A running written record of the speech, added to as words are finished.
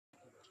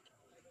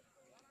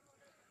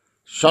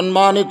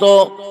সম্মানিত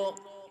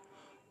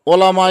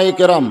ওলামায়ে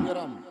কেরাম,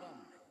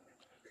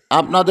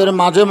 আপনাদের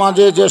মাঝে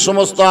মাঝে যে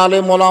সমস্ত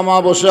আলেম ওলামা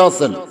বসে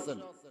আছেন,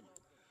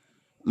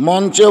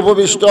 মঞ্চে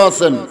উপবিষ্ট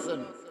আছেন,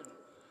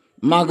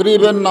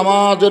 মাগরিবের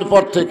নামাজের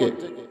পর থেকে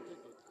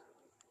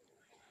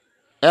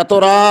এত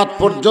রাত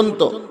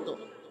পর্যন্ত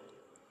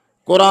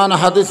কোরআন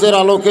হাদিসের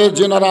আলোকে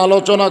যিনারা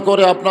আলোচনা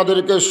করে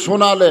আপনাদেরকে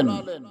শোনালেন,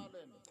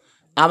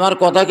 আমার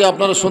কথা কি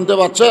আপনারা শুনতে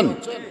পাচ্ছেন?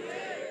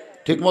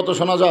 ঠিক মতো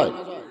শোনা যায়?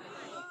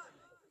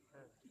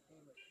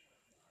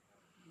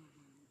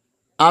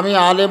 আমি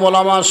আলেম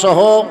ওলামা সহ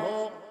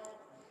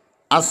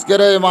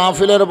আজকের এই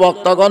মাহফিলের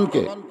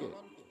বক্তাগণকে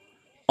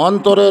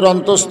অন্তরের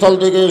অন্তঃস্থল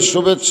থেকে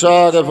শুভেচ্ছা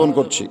জ্ঞাপন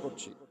করছি।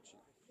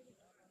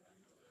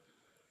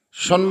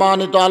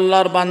 সম্মানিত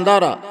আল্লাহর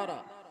বান্দারা,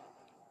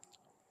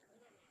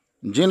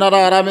 যিনারা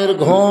আরামের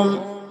ঘুম,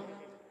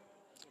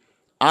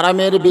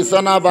 আরামের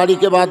বিছানা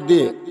বাড়িকে বাদ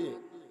দিয়ে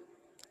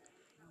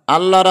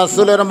আল্লাহ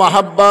রাসূলের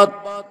মহাব্বত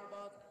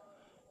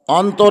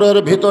অন্তরের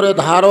ভিতরে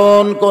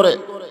ধারণ করে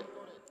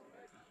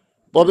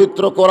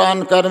পবিত্র কোরআন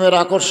কারিমের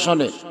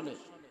আকর্ষণে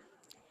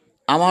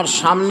আমার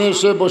সামনে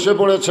এসে বসে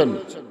পড়েছেন,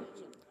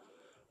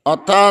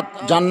 অর্থাৎ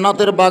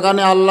জান্নাতের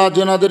বাগানে আল্লাহ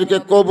যিনাদেরকে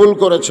কবুল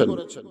করেছেন,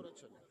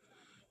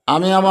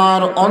 আমি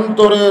আমার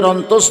অন্তরের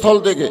অন্তঃস্থল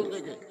থেকে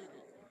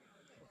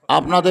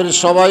আপনাদের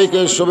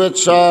সবাইকে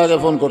শুভেচ্ছা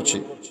জ্ঞাপন করছি।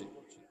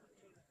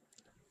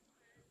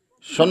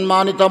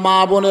 সম্মানিত মা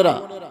বোনেরা,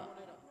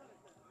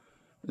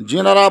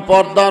 যিনারা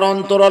পর্দার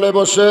অন্তরালে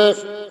বসে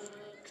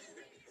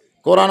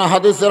কোরআন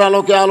হাদিসের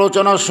আলোকে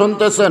আলোচনা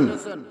শুনতেছেন,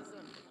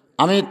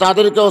 আমি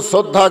তাদেরকেও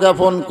শ্রদ্ধা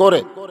জ্ঞাপন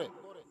করে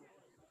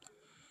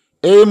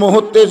এই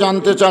মুহূর্তে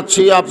জানতে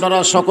চাচ্ছি আপনারা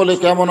সকলে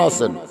কেমন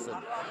আছেন?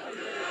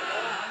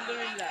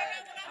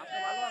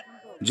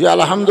 জি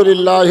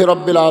আলহামদুলিল্লাহ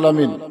রাব্বিল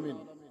আলামিন।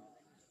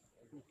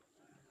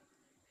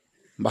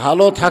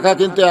 ভালো থাকা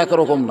কিন্তু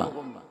একরকম না,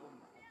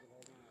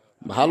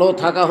 ভালো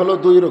থাকা হলো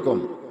দুই রকম,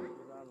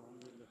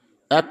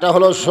 একটা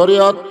হলো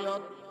শরীয়ত,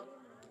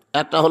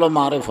 একটা হলো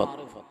মারিফত।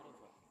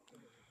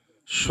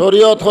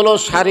 শরীয়ত হলো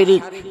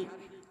শারীরিক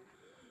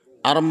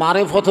আর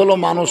মারিফত হলো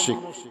মানসিক।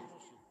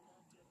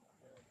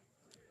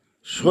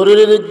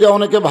 শরীরের দিক দিয়ে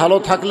অনেকে ভালো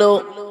থাকলেও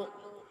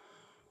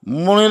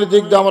মনের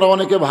দিক দিয়ে আমরা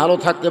অনেকে ভালো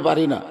থাকতে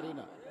পারি না,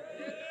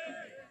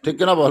 ঠিক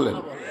কিনা বলেন?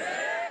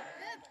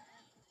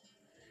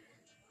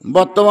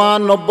 বর্তমান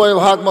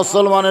 90%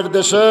 মুসলমানের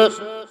দেশে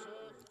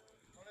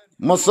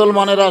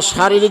মুসলমানেরা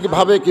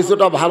শারীরিকভাবে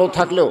কিছুটা ভালো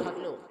থাকলেও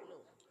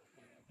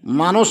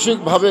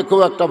মানসিকভাবে খুব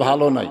একটা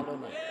ভালো নাই।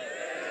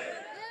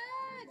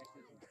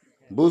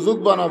 বুঝুক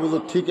বা না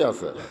বুঝুক, ঠিক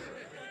আছে,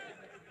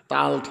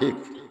 তাল ঠিক।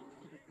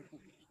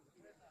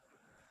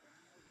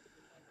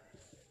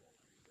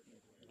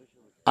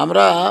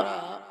 আমরা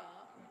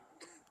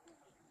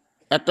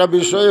একটা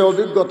বিষয়ে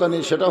অভিজ্ঞতা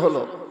নিই, সেটা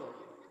হলো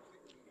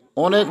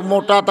অনেক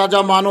মোটা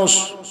তাজা মানুষ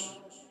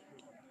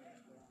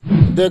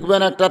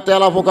দেখবেন একটা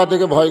তেলা পোকা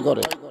থেকে ভয়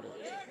করে,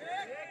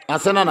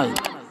 আছে না নাই?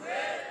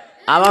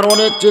 আবার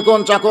অনেক চিকন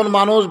চাকন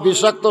মানুষ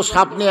বিষাক্ত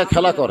সাপ নিয়ে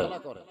খেলা করে।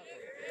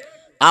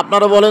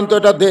 আপনারা বলেন তো,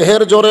 এটা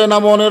দেহের জোরে না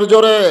মনের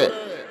জোরে?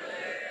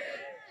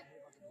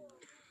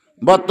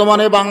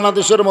 বর্তমানে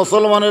বাংলাদেশের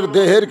মুসলমানের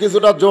দেহের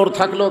কিছুটা জোর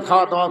থাকলেও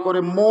খাওয়া দাওয়া করে,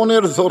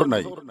 মনের জোর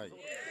নাই।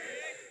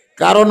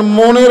 কারণ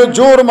মনের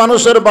জোর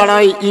মানুষের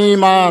বাড়ায়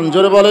ঈমান।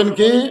 জোরে বলেন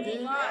কি?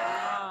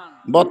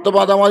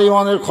 বর্তমানে আমার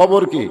ঈমানের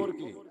খবর কি?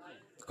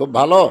 খুব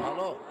ভালো।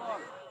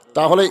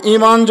 তাহলে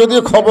ঈমান যদি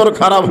খবর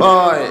খারাপ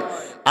হয়,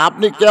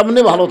 আপনি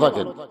কেমনে ভালো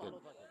থাকেন?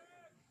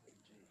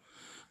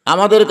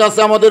 আমাদের কাছে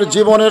আমাদের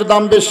জীবনের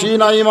দাম বেশি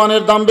না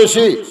ঈমানের দাম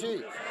বেশি?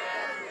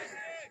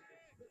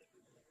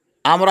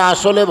 আমরা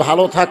আসলে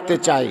ভালো থাকতে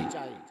চাই,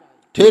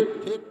 ঠিক?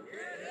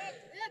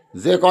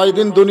 যে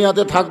কয়দিন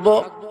দুনিয়াতে থাকবো,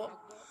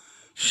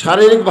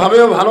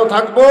 শারীরিকভাবেও ভালো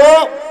থাকবো,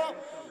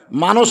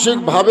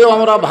 মানসিকভাবেও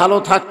আমরা ভালো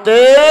থাকতে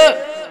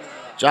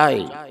চাই।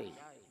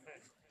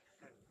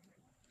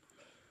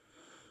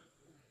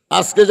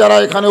 আজকে যারা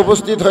এখানে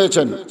উপস্থিত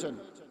হয়েছেন,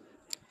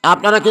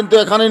 আপনারা কিন্তু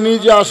এখানে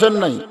নিজে আসেন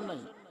নাই,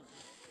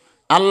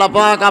 আল্লাহ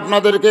পাক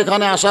আপনাদেরকে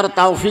এখানে আসার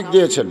তৌফিক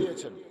দিয়েছেন।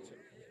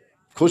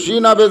 খুশি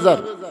না বেজার?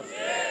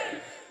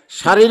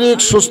 শারীরিক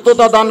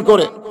সুস্থতা দান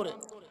করে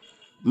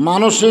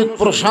মানসিক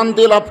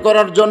প্রশান্তি লাভ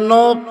করার জন্য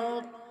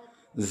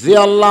যে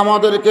আল্লাহ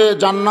আমাদেরকে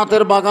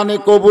জান্নাতের বাগানে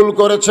কবুল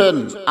করেছেন,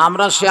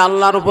 আমরা সে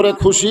আল্লাহর উপরে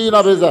খুশি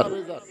না বেজার?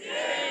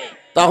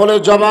 তাহলে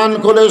জবান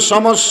খুলে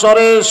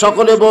সমস্বরে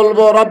সকলে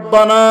বলবো,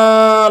 রব্বানা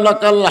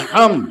লাকাল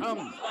হামদ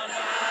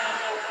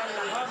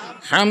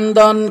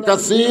হামদান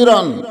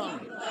কাসীরান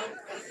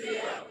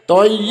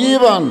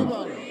তাইয়িবান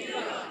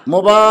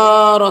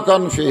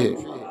মুবারাকান ফিহি।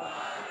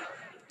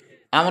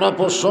 আমরা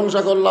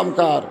প্রশংসা করলাম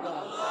কার?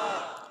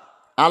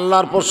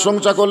 আল্লাহর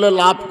প্রশংসা করলে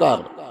লাভ কার?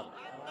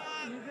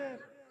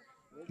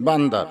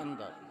 বান্দার।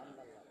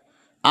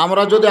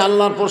 আমরা যদি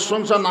আল্লাহর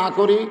প্রশংসা না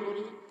করি,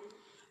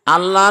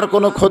 আল্লাহর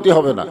কোনো ক্ষতি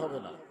হবে না।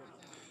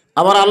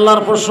 আবার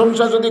আল্লাহর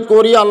প্রশংসা যদি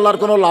করি,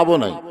 আল্লাহর কোনো লাভও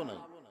নাই।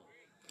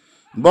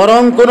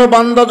 বরং কোনো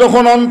বান্দা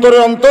যখন অন্তরে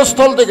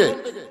অন্তঃস্থল থেকে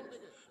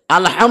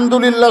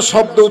আলহামদুলিল্লাহ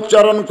শব্দ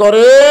উচ্চারণ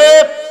করে,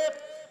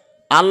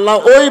 আল্লাহ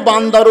ওই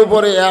বান্দার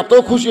উপরে এত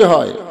খুশি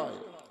হয়,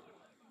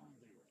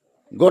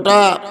 গোটা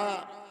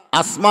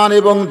আসমান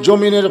এবং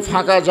জমিনের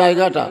ফাঁকা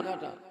জায়গাটা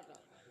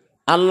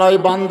আল্লাহ ওই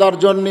বান্দার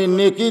জন্য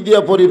নেকি দিয়ে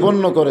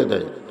পরিপূর্ণ করে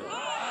দেয়।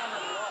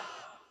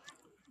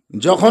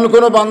 যখন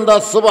কোনো বান্দা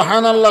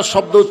সুবহানাল্লাহ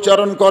শব্দ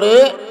উচ্চারণ করে,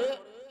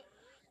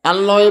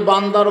 আল্লাহ ওই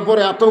বান্দার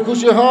উপরে এত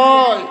খুশি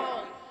হয়,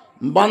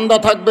 বান্দা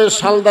থাকবে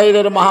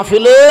সালদাইরের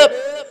মাহফিলে,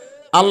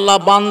 আল্লাহ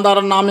বান্দার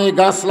নামে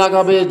গাছ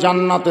লাগাবে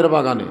জান্নাতের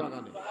বাগানে।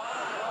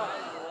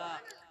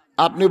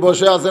 আপনি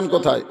বসে আছেন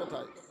কোথায়?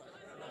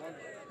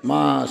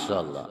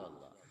 মাশাআল্লাহ,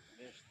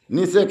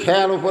 নিচে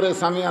খেয়াল, উপরে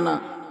সামিয়ানা,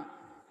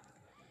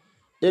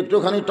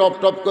 একটুখানি টপ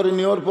টপ করে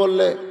নিয়র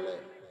পড়লে,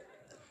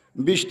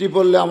 বৃষ্টি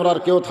পড়লে আমরা আর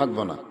কেউ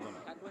থাকবো না।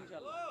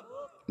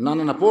 না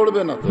না না,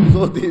 পড়বে না তো,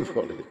 যদি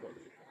পড়ে।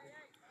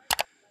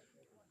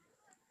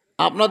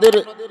 আপনাদের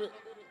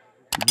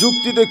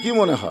যুক্তিতে কি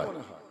মনে হয়,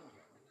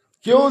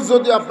 কেউ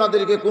যদি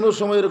আপনাদেরকে কোনো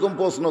সময় এরকম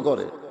প্রশ্ন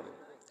করে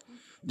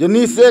যে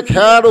নিচে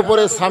খেয়ার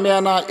উপরে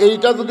সামিয়ানা,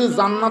 এইটা যদি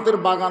জান্নাতের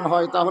বাগান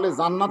হয় তাহলে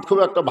জান্নাত খুব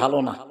একটা ভালো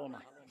না,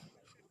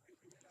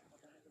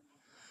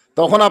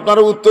 তখন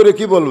আপনারা উত্তরে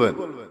কি বলবেন?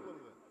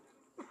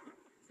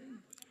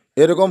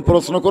 এরকম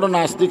প্রশ্ন করে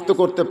নাস্তিক তো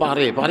করতে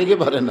পারে, পারে কি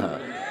পারে না?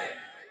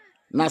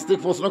 নাস্তিক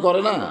প্রশ্ন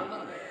করে না?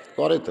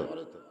 করে তো।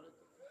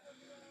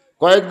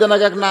 কয়েকদিন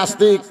আগে এক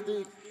নাস্তিক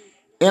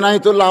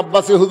এনায়েতুল্লাহ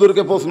আব্বাসী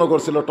হুজুরকে প্রশ্ন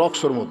করছিল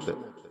টকশোর মধ্যে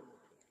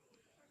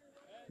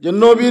যে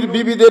নবীর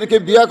বিবিদেরকে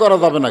বিয়ে করা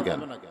যাবে না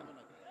কেন?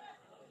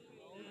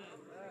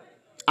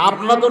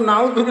 আপনারা তো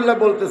নাউজুবিল্লাহ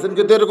বলতেছেন,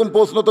 কিন্তু এরকম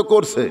প্রশ্ন তো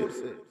করছে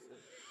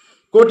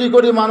কোটি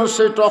কোটি মানুষ,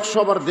 সেই টকশো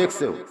আবার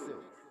দেখছেও।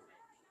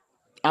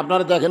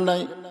 আপনারা দেখেন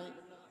নাই?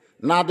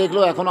 না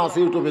দেখলেও এখন আছে,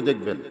 ইউটিউবে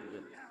দেখবেন।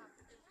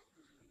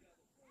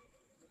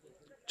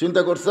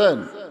 চিন্তা করছেন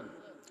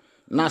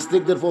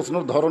নাস্তিকদের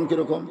প্রশ্নের ধরন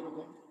কিরকম?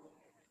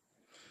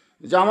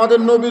 যে আমাদের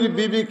নবীর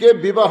বিবিকে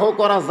বিবাহ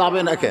করা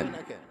যাবে না কেন?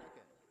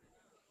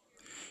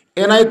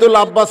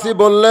 এনায়েতুল্লাহ আব্বাসী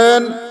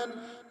বললেন,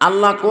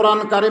 আল্লাহ কোরআন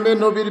কারিমে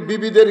নবীর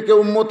বিবিদেরকে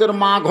উম্মতের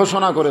মা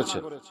ঘোষণা করেছে,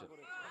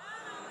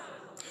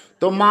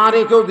 তো মা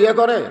রে কেউ বিয়ে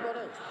করে?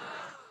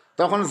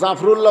 তখন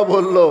জাফরুল্লাহ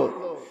বলল,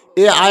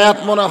 এ আয়াত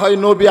মনে হয়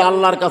নবী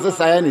আল্লাহর কাছে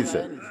চাইয়া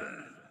নিছে।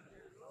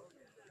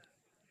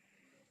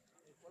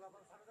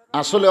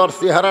 আসলে ওর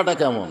চেহারাটা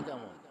কেমন?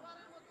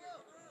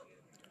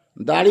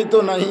 দাড়ি তো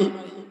নাই,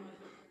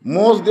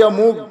 মোজ দিয়া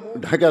মুখ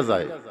ঢাকা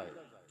যায়,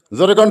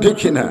 জোরে কোন ঠিক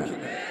কিনা?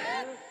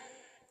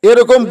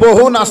 এরকম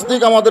বহু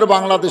নাস্তিক আমাদের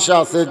বাংলাদেশে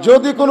আছে।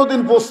 যদি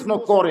কোনোদিন প্রশ্ন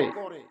করে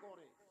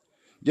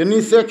যে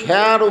নিচে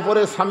খেয়ার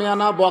উপরে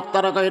সামিয়ানা,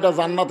 বক্তারা কয় এটা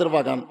জান্নাতের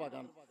বাগান,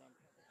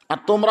 আর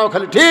তোমরাও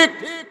খালি ঠিক,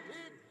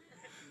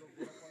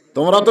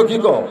 তোমরা তো কি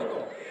কও?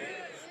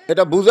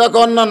 এটা বুঝা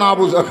কর না না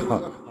বুঝা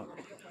কর?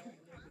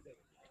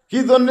 কি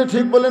জন্য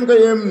ঠিক বলেন?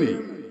 এমনি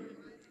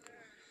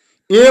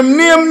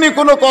এমনি এমনি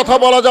কোনো কথা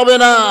বলা যাবে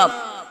না,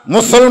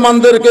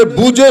 মুসলমানদেরকে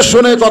বুঝে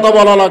শুনে কথা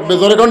বলা লাগবে।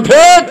 জোরে কোন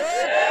ঠিক?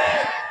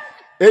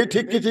 এই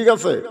ঠিক কি ঠিক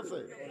আছে?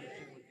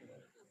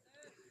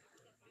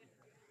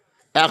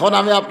 এখন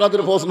আমি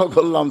আপনাদের প্রশ্ন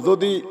করলাম,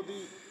 যদি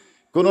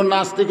কোন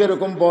নাস্তিক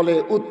এরকম বলে,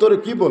 উত্তরে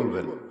কি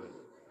বলবেন?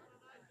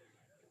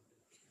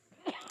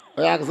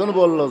 একজন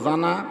বলল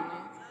জানা।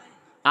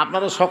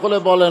 আপনারা সকলে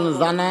বলেন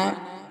জানা,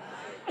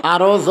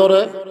 আরো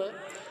জোরে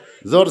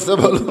জোরসে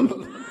বলুন।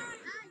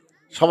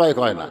 সবাই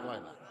কয় না।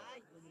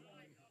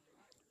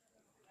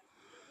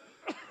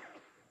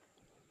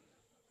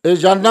 এই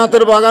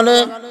জান্নাতের বাগানে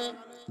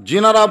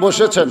যিনারা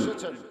বসেছেন,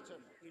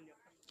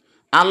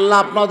 আল্লাহ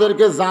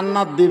আপনাদেরকে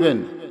জান্নাত দিবেন,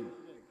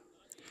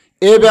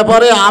 এ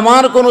ব্যাপারে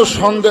আমার কোনো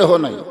সন্দেহ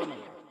নাই।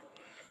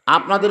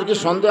 আপনাদের কি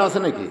সন্দেহ আছে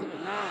নাকি?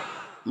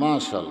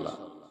 মাশাআল্লাহ,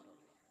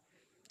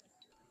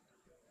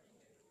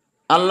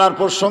 আল্লাহর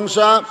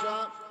প্রশংসা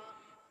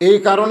এই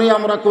কারণেই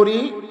আমরা করি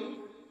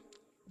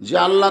যে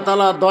আল্লাহ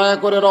তাআলা দয়া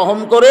করে, রহম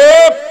করে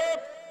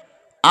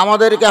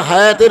আমাদেরকে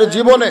হায়াতের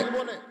জীবনে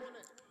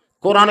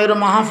কোরআনের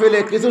মাহফিলে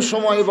কিছু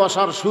সময়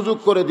বসার সুযোগ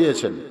করে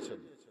দিয়েছেন।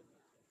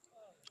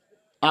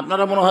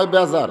 আপনারা মনে হয়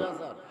বেজার,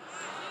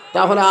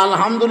 তাহলে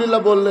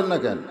আলহামদুলিল্লাহ বললেন না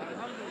কেন?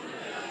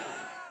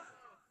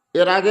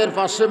 এর আগের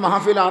পাশে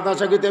মাহফিল আধা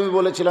চাকিতে আমি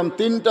বলেছিলাম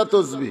 3টা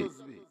তসবিহ,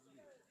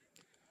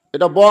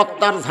 এটা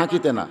বক্তার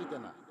ঝাঁকিতে না।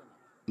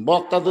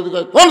 বক্তা যদি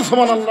কয় কোন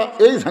সুবহানাল্লাহ,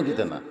 এই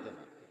ঝাঁকিতে না,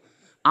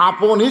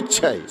 আপন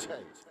ইচ্ছায়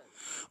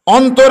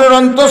অন্তরের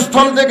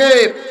অন্তঃস্থল থেকে,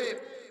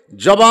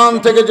 জবান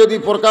থেকে যদি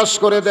প্রকাশ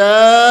করে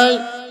দেয়,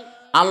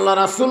 আল্লাহ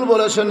রাসূল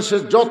বলেছেন সে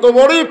যত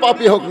বড়ই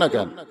পাপী হোক না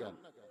কেন,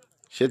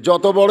 সে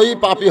যত বড়ই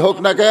পাপী হোক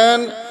না কেন,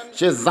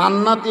 সে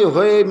জান্নাতি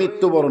হয়ে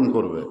মৃত্যুবরণ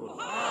করবে।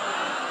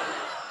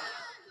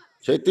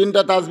 সেই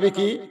 3টা তাসবিহ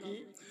কি?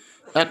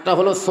 একটা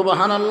হলো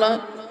সুবহানাল্লাহ,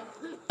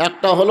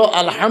 একটা হলো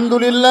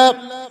আলহামদুলিল্লাহ,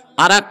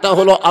 আর একটা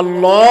হলো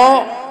আল্লাহ।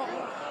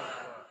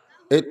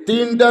 এই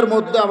 3টার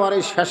মধ্যে আমার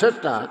এই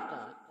শেষেরটা,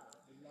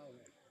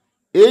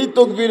 এই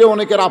তাকবীরে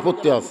অনেকের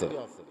আপত্তি আছে।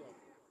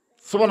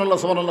 সুবহানাল্লাহ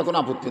সুবহানাল্লাহ কোনো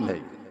আপত্তি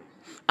নেই,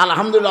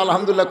 আলহামদুলিল্লাহ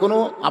আলহামদুলিল্লাহ কোনো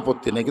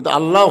আপত্তি নেই, কিন্তু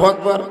আল্লাহু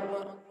আকবার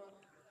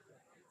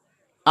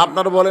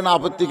আপনারা বলেন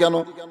আপত্তি কেন?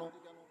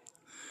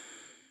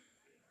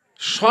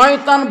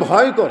 শয়তান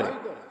ভয় করে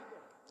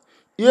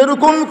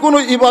এরকম কোন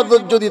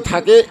ইবাদত যদি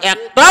থাকে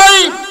একটাই,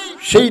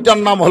 সেইটার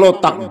নাম হলো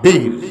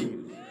তাকবীর।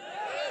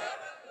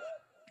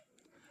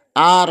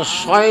 আর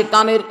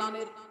শয়তানের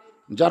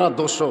যারা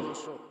দোসর,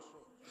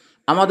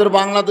 আমাদের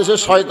বাংলাদেশে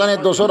শয়তানের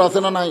দোসর আছে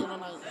না নাই?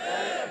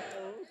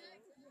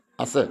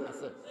 আছে।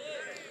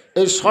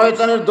 এই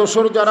শয়তানের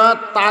দোসর যারা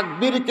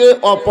তাকবীরকে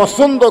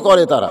অপছন্দ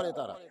করে, তারা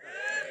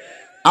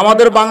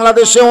আমাদের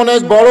বাংলাদেশে অনেক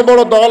বড়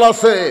বড় দল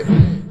আছে,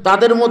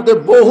 তাদের মধ্যে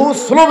বহু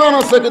স্লোগান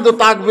আছে, কিন্তু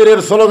তাকবীরের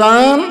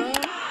স্লোগান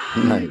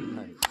নাই।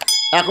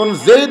 এখন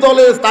যেই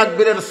দলে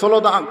তাকবীরের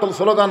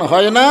স্লোগান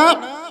হয় না,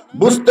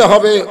 বুঝতে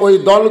হবে ওই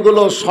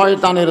দলগুলো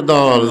শয়তানের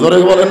দল। জোরে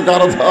বলেন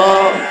কার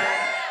দল?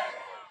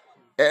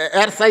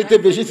 এর চাইতে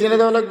বেশি চিনে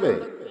দেওয়া লাগবে,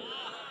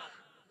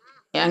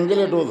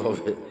 অ্যাঙ্গেলে ডোজ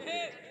হবে।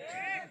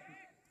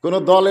 কোন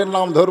দলের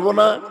নাম ধরবো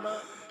না,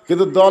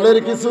 কিন্তু দলের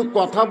কিছু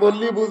কথা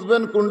বললি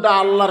বুঝবেন কোনটা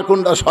আল্লাহর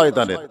কোনটা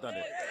শয়তানের।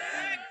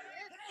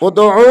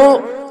 উদউ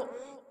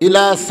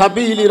ইলা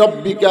সাবিলি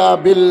রাব্বিকা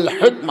বিল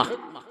হিকমাহ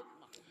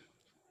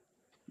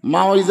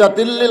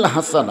মাউইজাতিল লিল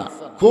হাসানা।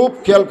 খুব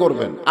খেয়াল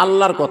করবেন,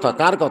 আল্লাহর কথা।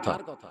 কার কথা?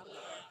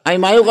 আমি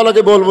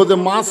মায়ুকালাকে বলবো যে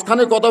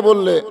মাঝখানে কথা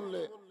বললে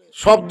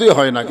শব্দই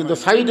হয় না, কিন্তু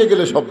সাইডে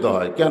গেলে শব্দ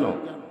হয়। কেন?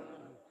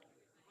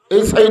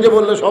 এই সাইডে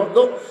বললে শব্দ,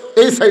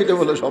 এই সাইডে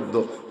বললে শব্দ,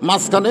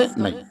 মাঝখানে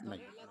নাই।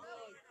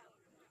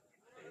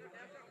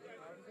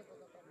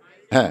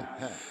 হ্যাঁ,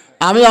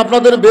 আমি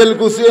আপনাদের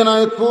বেলকুচি,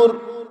 এনায়েতপুর,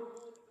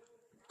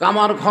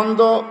 কামারখন্দ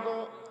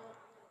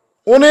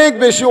অনেক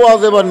বেশি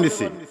ওয়াজ এবার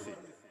নিছি।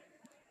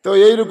 তো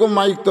এইরকম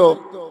মাইক তো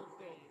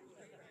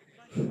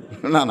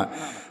না না,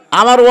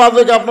 আমার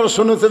ওয়াজে আপনারা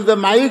শুনেছেন যে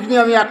মাইক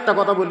নিয়ে আমি একটা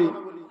কথা বলি,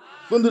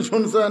 কিন্তু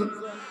শুনছেন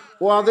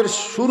ওয়াজের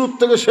শুরু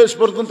থেকে শেষ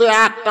পর্যন্ত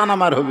একটা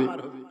নামার হবে।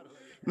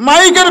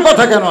 মাইকের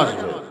কথা কেন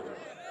আসবে?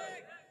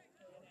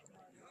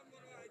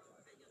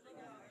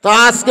 তা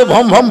আজকে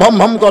ভম ভম ভম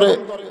ভম করে,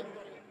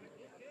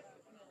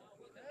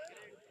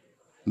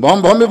 ভম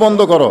ভমই বন্ধ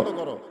করো।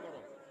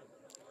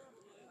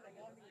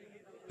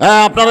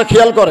 হ্যাঁ, আপনারা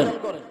খেয়াল করেন,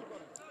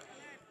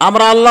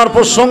 আমরা আল্লাহর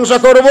প্রশংসা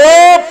করব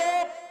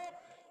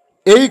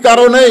এই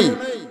কারণেই।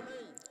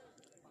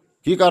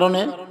 কি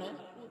কারণে?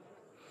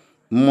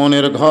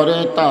 মনের ঘরে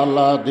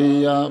তালা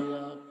দিয়া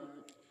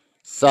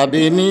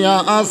চাবি নিয়া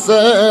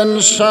আসেন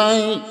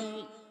সাই,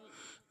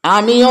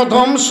 আমি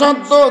অধম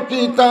সদ্য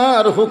কি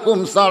তার হুকুম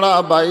ছাড়া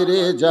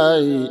বাইরে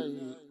যাই,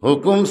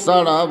 হুকুম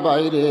ছাড়া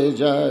বাইরে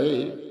যাই।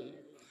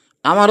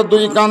 আমার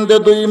দুই কান্দে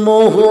দুই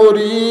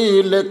মোহরি,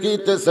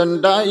 লেখিতেছেন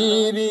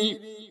ডায়েরি,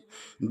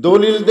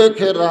 দলিল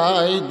দেখে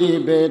রায়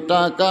দিবে,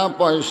 টাকা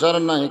পয়সার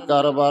নাই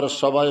কারবার।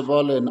 সবাই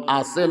বলেন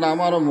আছেন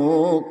আমার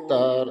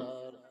মুক্তার।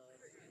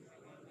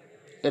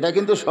 এটা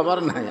কিন্তু সবার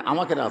নাই,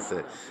 আমাকে আছে।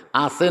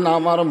 আছেন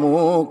আমার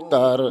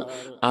মুক্তার,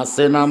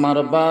 আছেন আমার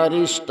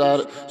ব্যারিস্টার,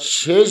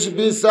 শেষ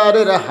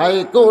বিচারের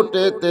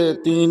হাইকোর্টেতে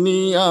তিনি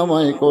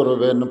আমায়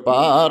করবেন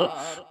পার।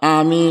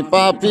 আমি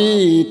পাপী,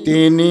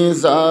 তিনি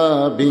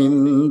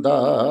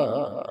জামিনদার।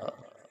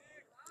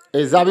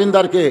 এই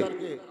জামিনদার কে?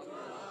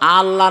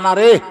 আল্লাহ না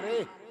রে,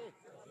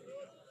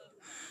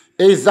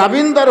 এই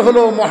জামিনদার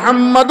হলো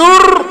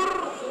মুহাম্মাদুর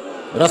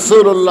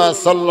রাসূলুল্লাহ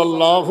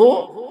সাল্লাল্লাহু।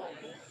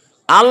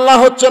 আল্লাহ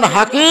হচ্ছেন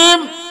হাকিম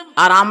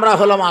আর আমরা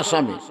হলাম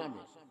আসামি।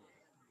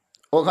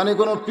 ওখানে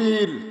কোনো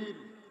পীর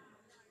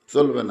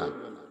চলবে না।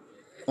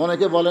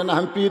 অনেকে বলে না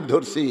আমি পীর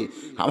ধরছি,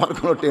 আমার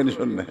কোনো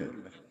টেনশন নেই।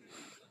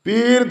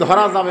 পীর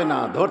ধরা যাবে না,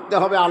 ধরতে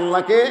হবে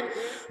আল্লাহকে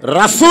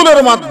রাসূলের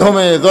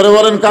মাধ্যমে। জোরে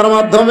বলেন কার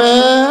মাধ্যমে?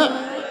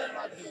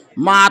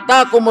 মা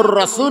আতাকুমুর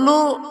রাসূলু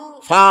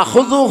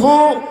ফাখুযুহু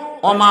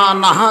ওয়া মা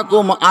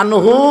নাহাকুম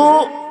আনহু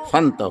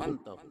ফান্তাহু।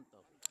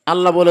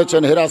 আল্লাহ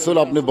বলেছেন, হে রাসূল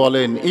আপনি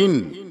বলেন, ইন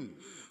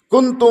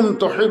কুনতুম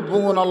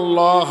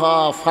তুহিব্বুনাল্লাহা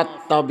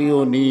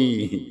ফাত্তাবিউনি।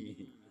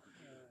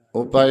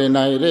 উপায়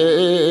নাই রে,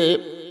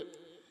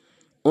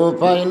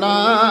 উপায়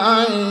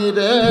নাই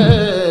রে,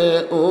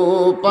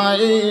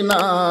 উপায়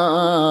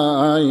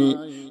নাই,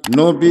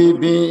 নবী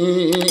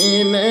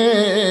বিনে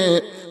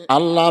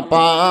আল্লাহ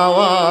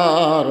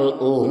পাওয়ার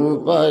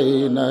উপায়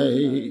নাই।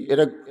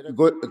 এটা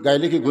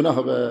গাইলে কি গুনাহ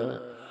হবে?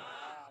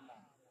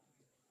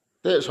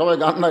 সবাই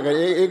গান না গাই,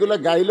 এগুলা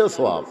গাইলেও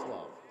সওয়াব।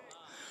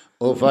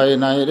 উপায়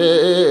নাই রে,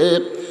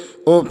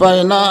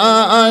 উপায়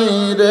নাই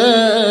রে,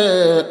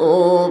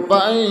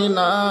 উপায়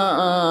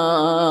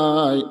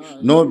নাই,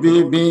 নবী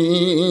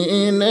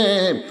বিনে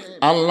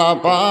আল্লাহ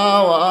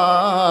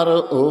পাওয়ার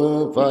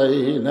উপায়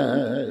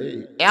নাই।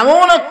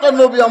 এমন একটা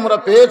নবী আমরা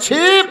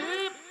পেয়েছি,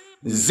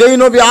 যেই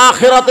নবী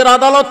আখিরাতের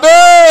আদালতে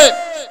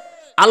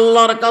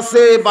আল্লাহর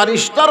কাছে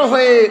ব্যারিস্টার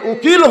হয়ে,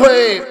 উকিল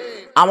হয়ে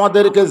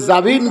আমাদেরকে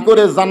জামিন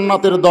করে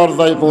জান্নাতের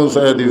দরজায়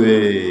পৌঁছায় দিবে।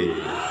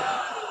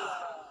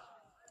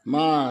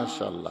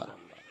 মাশাআল্লাহ।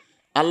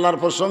 আল্লাহর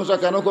প্রশংসা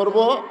কেন করব?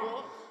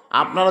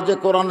 আপনারা যে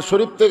কোরআন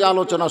শরীফ থেকে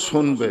আলোচনা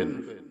শুনবেন,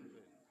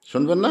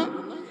 শুনবেন না?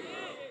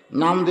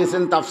 নাম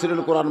দিয়েছেন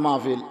তাফসিরুল কোরআন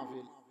মাহফিল।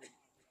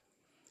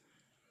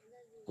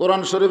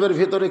 কোরআন শরীফের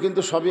ভিতরে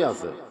কিন্তু সবই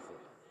আছে।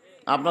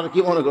 আপনারা কি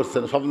মনে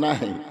করছেন সব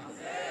নাই?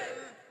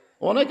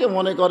 অনেকে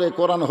মনে করে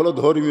কোরআন হলো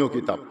ধর্মীয়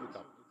কিতাব।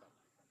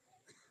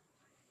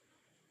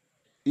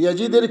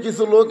 ইয়াজিদের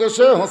কিছু লোক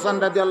এসে হোসেন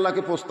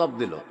রাদিয়াল্লাহকে প্রস্তাব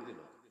দিল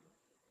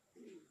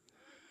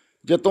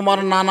যে তোমার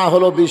নানা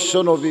হলো বিশ্ব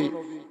নবী,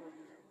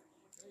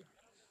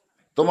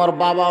 তোমার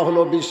বাবা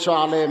হলো বিশ্ব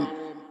আলেম,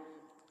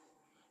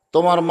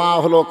 তোমার মা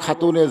হলো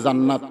খাতুনে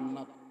জান্নাত,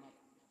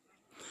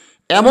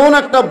 এমন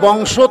একটা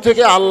বংশ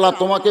থেকে আল্লাহ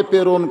তোমাকে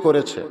প্রেরণ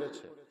করেছে,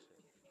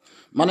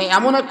 মানে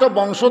এমন একটা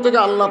বংশ থেকে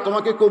আল্লাহ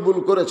তোমাকে কবুল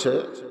করেছে,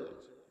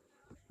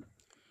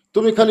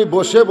 তুমি খালি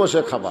বসে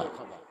বসে খাবা,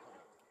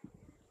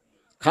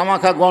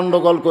 খামাখা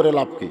গন্ডগোল করে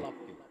লাভ কি?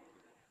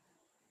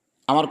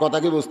 আমার কথা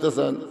কি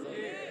বুঝতেছেন?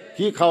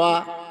 কি খাওয়া?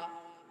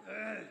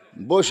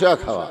 বসে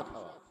খাওয়া।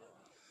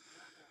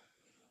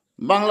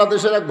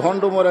 বাংলাদেশের এক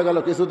ভণ্ড মরে গেল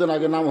কিছুদিন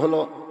আগে, নাম হলো,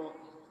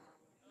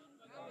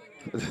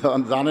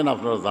 জানেন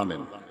আপনারা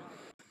জানেন,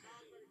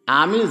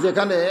 আমি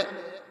যেখানে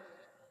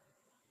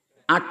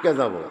আটকে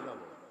যাব,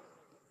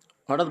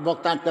 হঠাৎ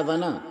বক্তা আটকে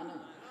যায় না,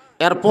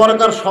 এর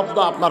পরকার শব্দ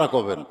আপনারা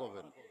কবেন,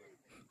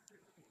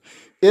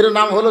 এর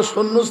নাম হলো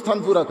শূন্যস্থান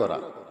পুরা করা,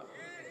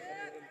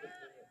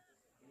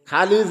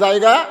 খালি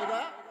জায়গা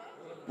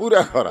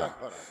পুরা করা।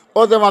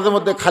 ও যে মাঝে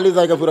মধ্যে খালি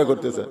জায়গা পুরা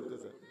করতেছে।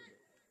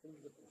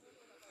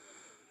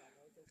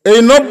 এই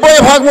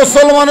 90%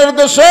 মুসলমানের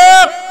দেশে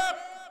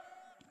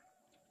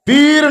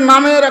পীর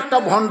নামের একটা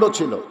ভণ্ড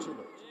ছিল,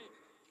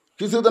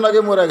 কিছুদিন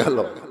আগে মরে গেল।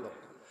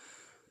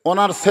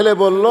 ওনার ছেলে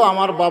বলল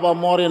আমার বাবা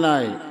মরে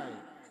নাই,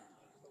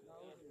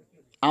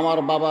 আমার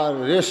বাবা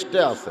রেস্টে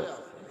আছে।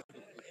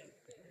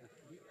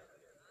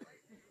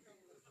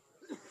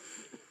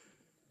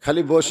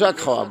 খালি বসা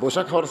খাওয়া,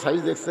 বসা খাওয়ার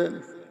সাইজ দেখছেন?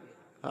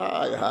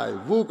 হায় হায়,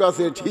 বুক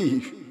আছে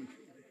ঠিক,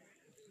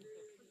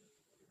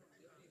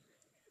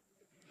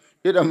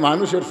 এটা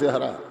মানুষের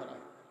চেহারা।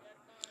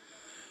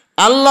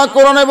 আল্লাহ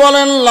কোরআনে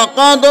বলেন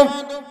লাকাদ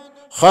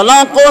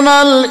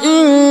খলাকনাল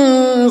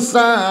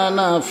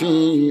ইনসানা ফি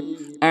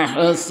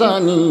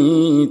আহসানি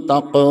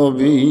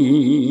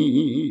তাকবীর।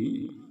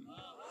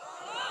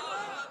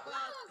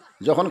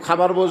 যখন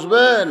খাবার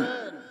বসবেন,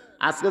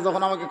 আজকে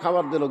যখন আমাকে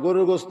খাবার দিল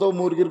গরুর গোস্ত,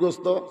 মুরগির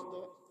গোস্ত,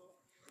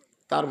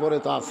 তারপরে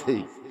তো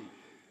আছেই,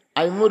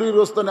 আমি মুরগির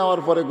গোস্ত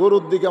নেওয়ার পরে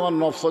গরুর দিকে আমার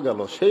নফস গেল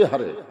সেই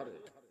হারে,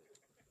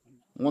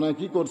 মনে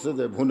কি করছে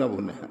যে ভুনে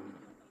ভুনে,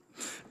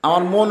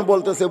 আমার মন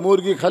বলতেছে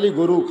মুরগি খালি,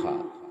 গরু খা।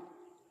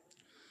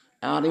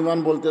 আমার ইমান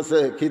বলতেছে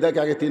খিদাকে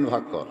আগে 3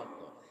 ভাগ কর,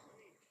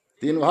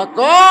 3 ভাগ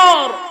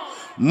কর,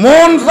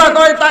 মন যা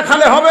কয় তা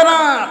খালে হবে না,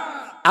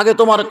 আগে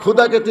তোমার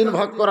ক্ষুদাকে 3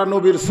 ভাগ করা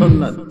নবীর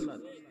সুন্নাত।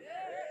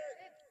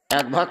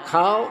 1 ভাগ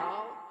খাও,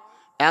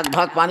 1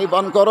 ভাগ পানি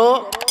পান করো,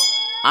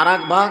 আর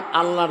 1 ভাগ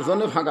আল্লাহর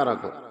জন্য ফাঁকা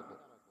রাখো।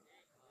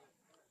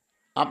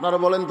 আপনারা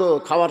বলেন তো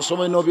খাওয়ার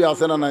সময় নবী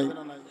আছে না নাই?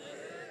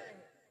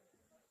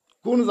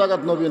 কোন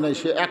জায়গাত নবী নাই?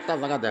 সে একটা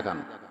জায়গা দেখান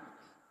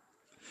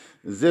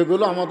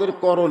যেগুলো আমাদের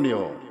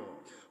করণীয়।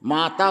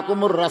 মা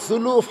তাকুমুর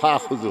রাসূলু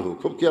ফাখুযুহু,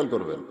 খুব খেয়াল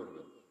করবেন।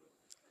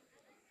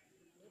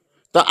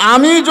 তা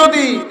আমি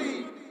যদি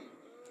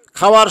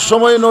খাওয়ার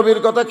সময় নবীর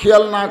কথা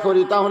খেয়াল না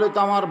করি, তাহলে তো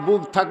আমার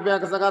বুক থাকবে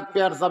এক জায়গায়,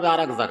 পেট যাবে আর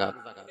এক জায়গায়।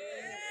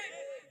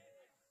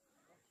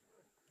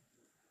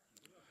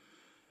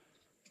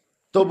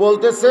 তো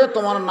বলতেছে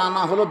তোমার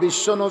নানা হলো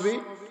বিশ্ব নবী,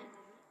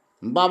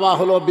 বাবা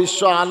হলো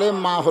বিশ্ব আলেম,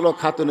 মা হলো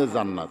খাতুনে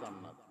জান্নাত,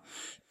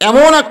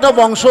 এমন একটা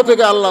বংশ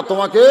থেকে আল্লাহ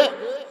তোমাকে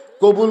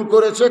কবুল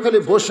করেছে, খালি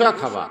বসা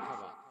খাবা,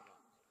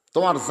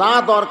 তোমার যা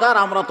দরকার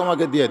আমরা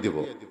তোমাকে দিয়ে দিব।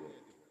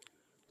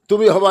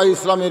 তুমি হবা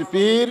ইসলামের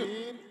পীর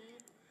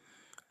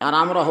আর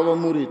আমরা হব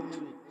মুরিদ,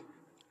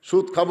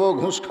 সুদ খাবো,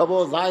 ঘুষ খাবো,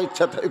 যা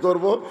ইচ্ছা তাই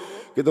করবো,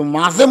 কিন্তু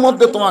মাঝে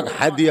মধ্যে তোমাকে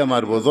হাদিয়া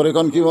মারবো। জোরে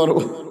কোন কি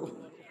মারবো?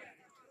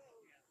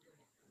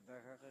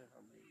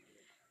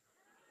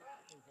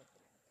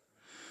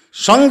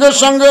 সঙ্গে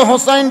সঙ্গে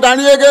হোসাইন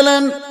দাঁড়িয়ে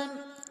গেলেন,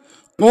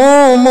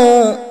 কুমু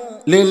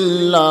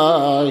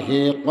লিল্লাহি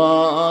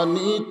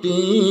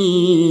কানিতিন।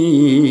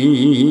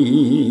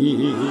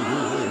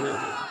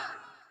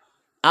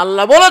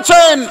 আল্লাহ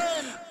বলেছেন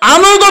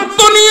আনুগত্য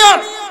নিয়ে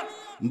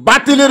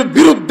বাতিলের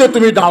বিরুদ্ধে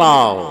তুমি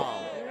দাঁড়াও।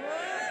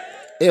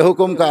 এ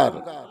হুকুম কার?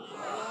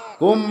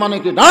 কুম মানে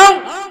কি? দাঁড়াও।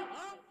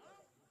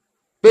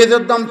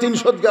 পেঁয়াজের দাম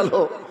 300 গেল,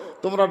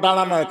 তোমরা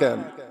দাঁড়া না কেন?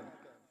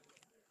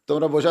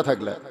 তোমরা বসে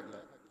থাকলে।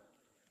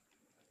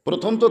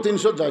 প্রথম তো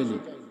 300 যায়নি,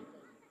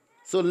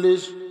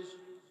 40,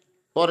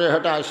 পরে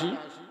হাটে 80,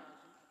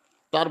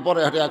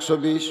 তারপরে হাটে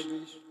 120,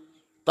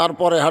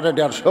 তারপরে হাটে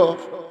 150,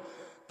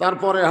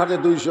 তারপরে হাটে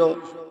 200,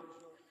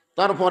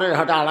 তারপরে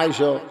হাটে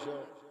 250।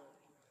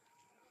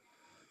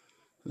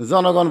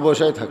 জনগণ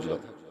বসেই থাকলো।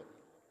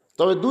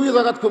 তবে 2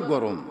 জায়গা খুব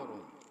গরম।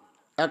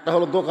 একটা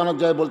হলো দোকানত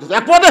যায় বলতেছে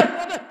 1 পদে,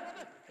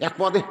 1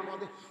 পদে,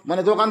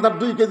 মানে দোকানদার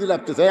 2 কেজি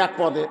লাগতেছে 1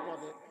 পদে,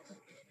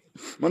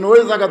 মানে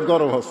ওই জায়গা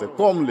গরম হচ্ছে,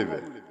 কম নেবে।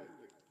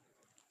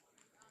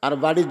 আর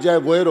বাড়ির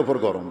যায় বইয়ের ওপর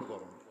গরম,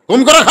 কম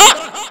করে খা।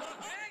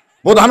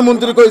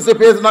 প্রধানমন্ত্রী কইছে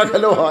পেঁয়াজ না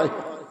খেলেও হয়।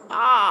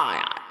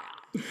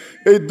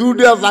 এই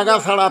 2টা জায়গা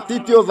ছাড়া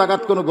 3য়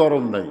জায়গাত কোনো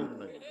গরম নাই।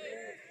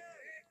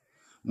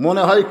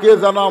 মনে হয় কে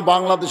জানো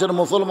বাংলাদেশের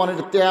মুসলমানের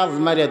তেজ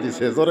মারিয়া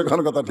দিছে। জোরে কোন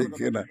কথা ঠিক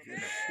না?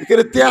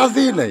 এখানে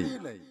তেজই নাই।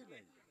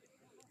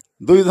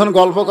 2 জন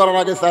গল্প করার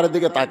আগে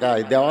চারিদিকে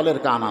তাকায়, দেওয়ালের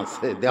কান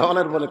আছে,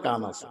 দেওয়ালের বলে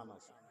কান আছে।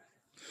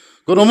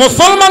 কোন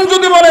মুসলমান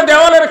যদি বলে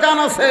দেওয়ালের কান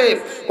আছে,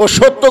 ও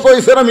সত্য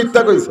কইছে না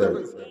মিথ্যা কইছে?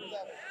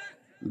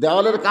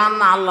 দেওয়ালের কান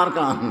না আল্লাহর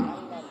কান?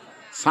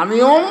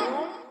 সামিউম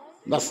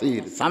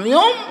বাসির,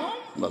 সামিউম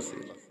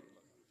বাসির।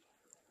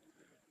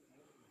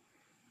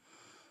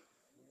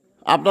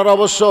 আপনার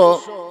অবশ্য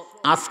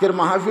আজকের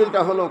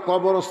মাহফিলটা হলো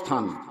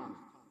কবরস্থান,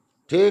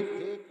 ঠিক?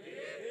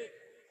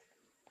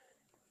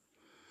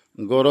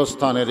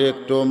 গোরস্থানের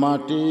একটু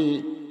মাটি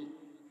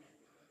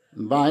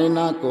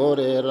বায়না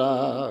করে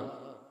রাখ,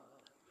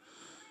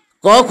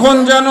 কখন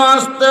যেন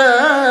আসতে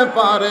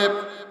পারে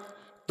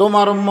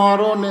তোমার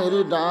মরণের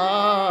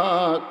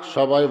ডাক।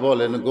 সবাই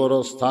বলেন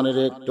গোরস্থানের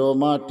একটু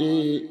মাটি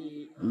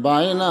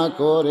বায়না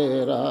করে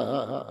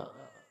রাখ।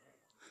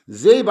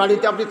 যেই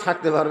বাড়িতে আপনি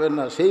থাকতে পারবেন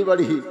না, সেই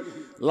বাড়ি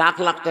লাখ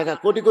লাখ টাকা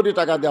কোটি কোটি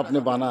টাকা দিয়ে আপনি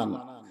বানান।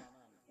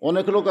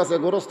 অনেক লোক আছে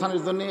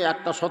গোরস্থানের জন্য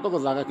একটা শতক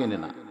জায়গা কিনে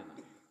না,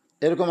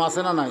 এরকম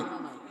আছে না নাই?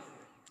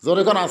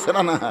 জোরে কোন আছে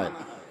না নাই?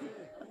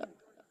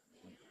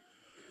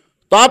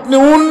 তো আপনি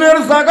অন্যের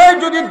জায়গায়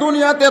যদি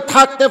দুনিয়াতে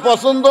থাকতে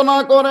পছন্দ না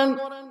করেন,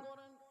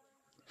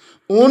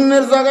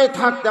 অন্যের জায়গায়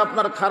থাকতে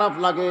আপনার খারাপ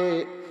লাগে,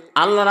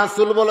 আল্লাহ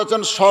রাসূল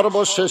বলেছেন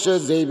সর্বশেষে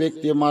যেই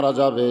ব্যক্তি মারা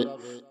যাবে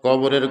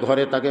কবরের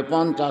ঘরে তাকে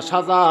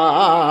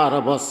 50,000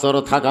 বছর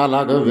থাকা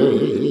লাগবে।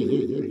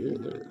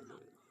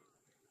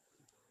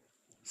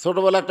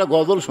 ছোটবেলা একটা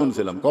গজল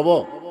শুনছিলাম, কব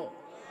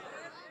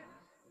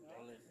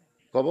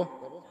কব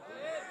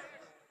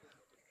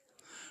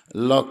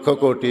লক্ষ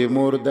কোটি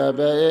মুর্দা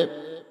ব্যয়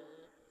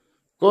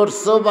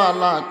করছো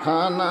বালা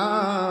খানা,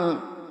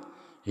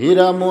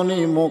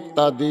 হীরামণি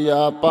মুক্তা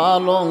দিয়া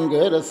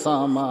পালঙ্গের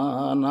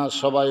সামানা।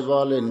 সবাই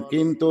বলেন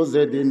কিন্তু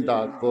যেদিন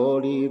ডাক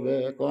পড়িবে,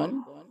 কোন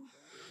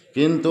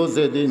কিন্তু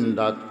যেদিন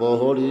ডাক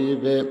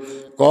পড়িবে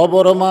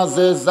কবর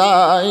মাঝে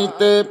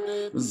যাইতে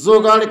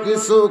জোগাড়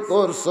কিছু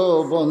করছো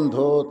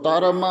বন্ধু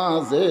তার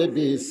মাঝে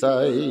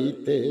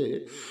বিছাইতে।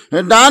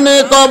 ডানে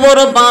কবর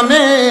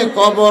বামে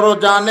কবর,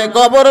 জানে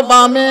কবর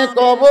বামে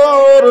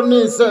কবর,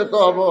 নিচে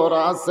কবর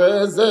আছে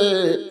যে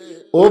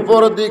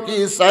উপর দিকে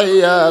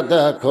চাইয়া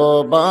দেখো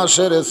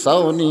বাঁশের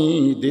ছাউনি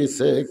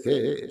দিছে কে।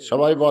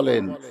 সবাই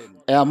বলেন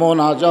এমন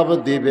আজব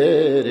দিবে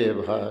রে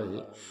ভাই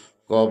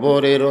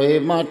কবরের ওই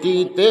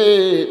মাটিতে,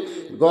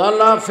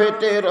 গলা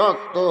ফেটে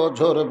রক্ত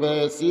ঝরবে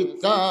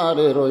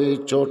চিৎকারের ওই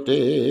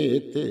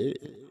চোটেতে।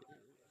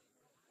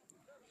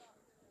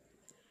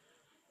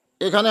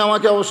 এখানে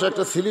আমাকে অবশ্য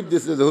একটা স্লিপ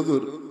দিচ্ছে যে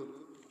হুজুর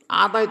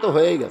আদায় তো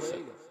হয়ে গেছে,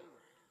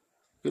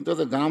 কিন্তু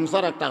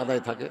গামছার একটা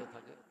আদায় থাকে,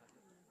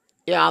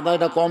 এই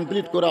আদায়টা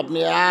কমপ্লিট করে আপনি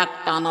এক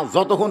টানা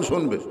যতক্ষণ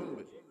শুনবেন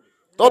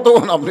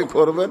ততক্ষণ আপনি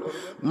করবেন,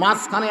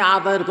 মাঝখানে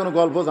আদায়ের কোনো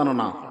গল্প জানো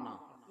না,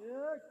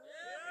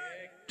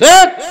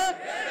 ঠিক?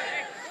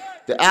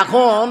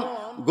 এখন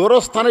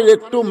গোরস্থানের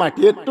একটু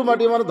মাটি, একটু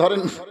মাটি মানে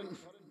ধরেন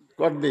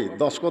কটবি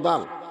 10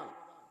 কোদাল,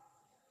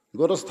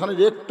 গোরস্থানের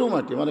একটু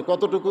মাটি মানে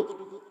কতটুকু?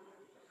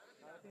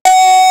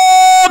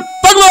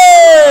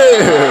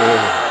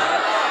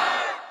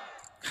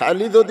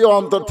 খালি যদি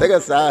অন্তর থেকে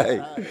চাই,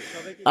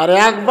 আর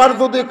একবার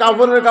যদি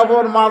কাপড়ের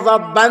কাপড়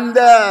মাজাত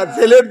বান্ধা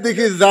জেলের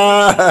দিকে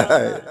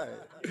যায়,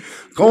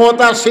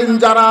 ক্ষমতাসীন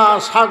যারা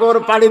সাগর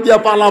পাড়ি দিয়া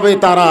পালাবে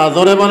তারা।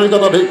 জোরে মানুষ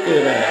কথা ঠিক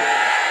করে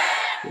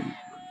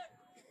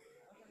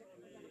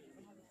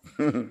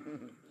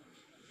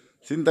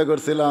চিন্তা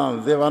করছিলাম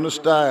যে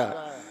মানুষটা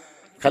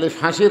খালি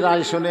ফাঁসির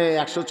রায় শুনে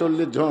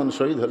 140 জন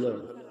শহীদ হলো।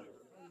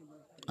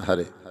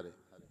 আরে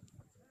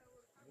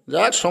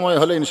যাক, সময়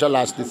হলে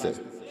ইনশাল্লাহ আসতেছে,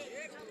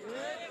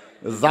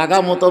 জাগা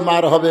মতো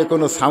মার হবে,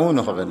 কোনো সাউন্ড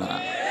হবে না।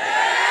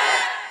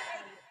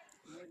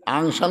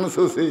 আংশান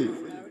সুসি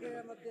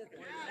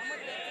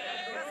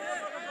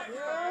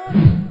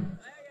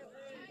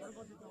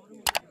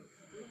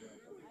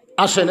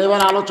আসেন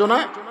এবার আলোচনা।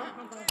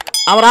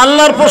 আমরা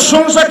আল্লাহর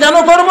প্রশংসা কেন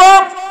করব?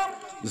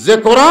 যে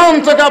কোরআন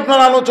থেকে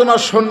আপনার আলোচনা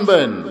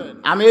শুনবেন।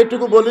 আমি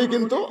এটুকু বলি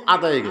কিন্তু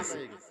আদায় গেছে,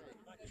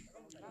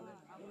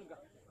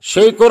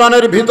 সেই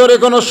কোরআনের ভিতরে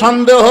কোনো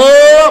সন্দেহ,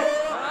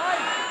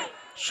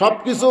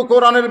 সবকিছু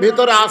কোরআনের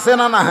ভিতরে আছে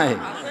না নাই?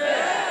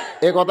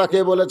 এ কথা কে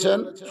বলেছেন?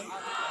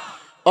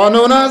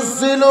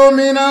 অনুনাজ্জিলু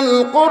মিনাল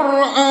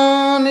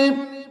কুরআনি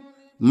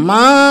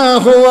মা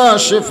হুয়া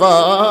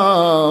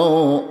শিফাউ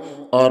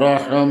ওয়া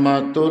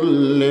রাহমাতুল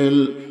লিল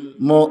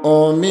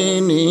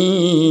মুমিনিন।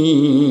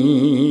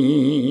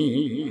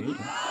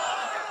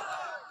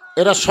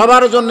 এরা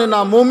সবার জন্য না,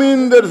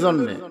 মুমিনদের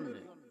জন্য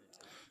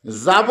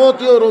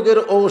যাবতীয় রোগের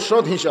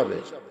ঔষধ হিসাবে।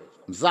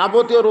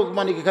 যাবতীয় রোগ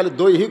মানে কি খালি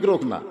দৈহিক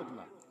রোগ না,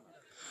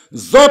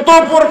 যত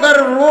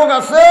প্রকারের রোগ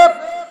আছে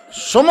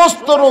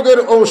সমস্ত রোগের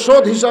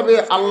ঔষধ হিসাবে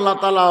আল্লাহ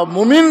তাআলা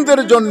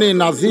মুমিনদের জন্য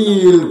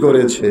নাজিল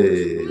করেছে।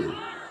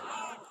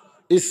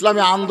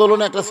 ইসলামী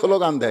আন্দোলনে একটা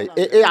স্লোগান দেয়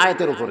এই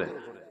আয়াতের উপরে।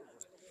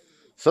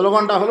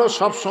 স্লোগানটা হলো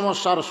সব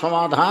সমস্যার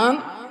সমাধান।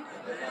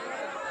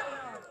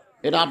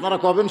 এটা আপনারা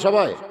কবেন?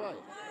 সবাই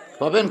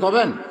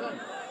কবেন?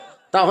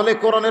 তাহলে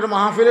কোরআনের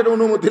মাহফিলের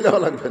অনুমতি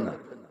নেওয়া লাগবে না।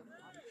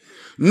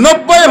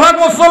 90%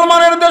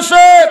 মুসলমানের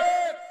দেশে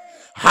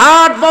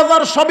হাট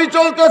বাজার সবই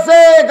চলতেছে,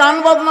 গান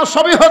বাজনা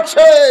সবই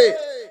হচ্ছে,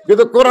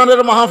 কিন্তু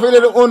কোরআনের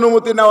মাহফিলের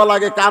অনুমতি নেওয়া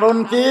লাগে। কারণ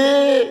কি?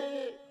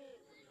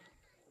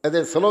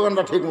 এদের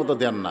স্লোগানটা ঠিক মতো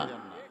দেন না,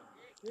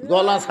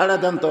 গলা ছাড়া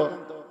দেন তো,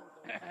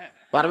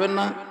 পারবেন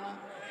না?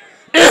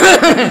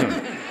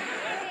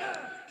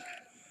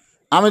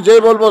 আমি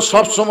যেই বলবো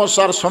সব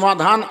সমস্যার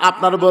সমাধান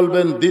আপনার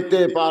বলবেন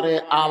দিতে পারে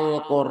আল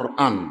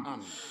কোরআন।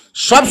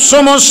 সব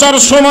সমস্যার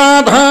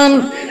সমাধান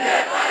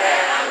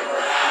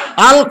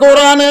আল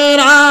কোরআনের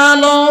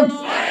আলো।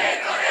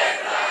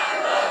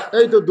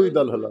 এই তো দুই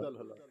দল হলো।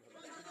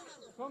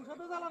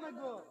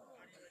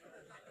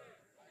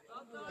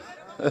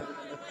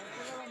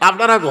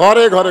 আপনারা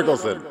ঘরে ঘরে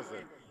করছেন,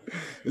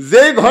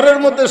 যে ঘরের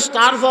মধ্যে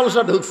স্টার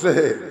জলসা ঢুকছে,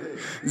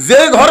 যে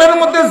ঘরের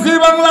মধ্যে জি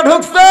বাংলা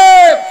ঢুকছে,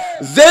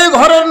 যে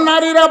ঘরের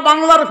নারীরা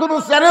বাংলার কোনো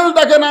চ্যানেল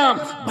দেখে না,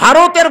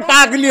 ভারতের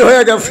পাগলি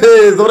হয়ে গেছে।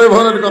 জোরে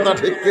ভনের কথা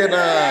ঠিক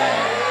না?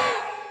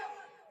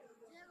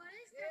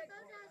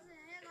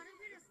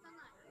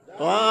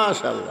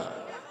 মাশাআল্লাহ,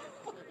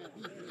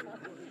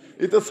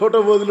 এই তো ছোট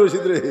বজলুর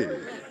রশিদ রে,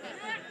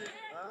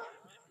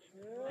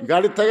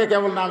 গাড়ির থেকে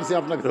কেমন নামছে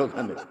আপনাকে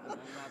ওখানে,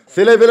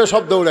 ছেলে পেলে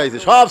সব দৌড়াইছে,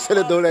 সব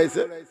ছেলে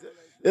দৌড়াইছে।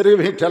 এর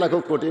ভিড় ঠেলা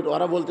খুব কঠিন।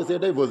 ওরা বলতেছে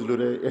এটাই বজলু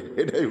রে,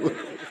 এটাই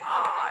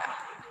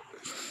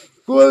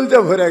কলজা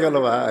ভরে গেল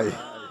ভাই।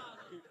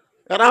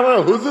 আর আমার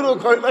হুজুরও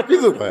কয় না,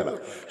 কিছু কয় না,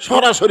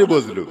 সরাসরি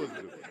বজলু।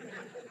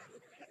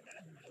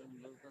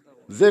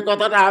 যে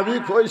কথাটা আমি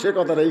কই সে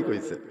কথাটাই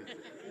কইছে।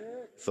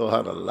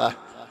 সুবহানাল্লাহ।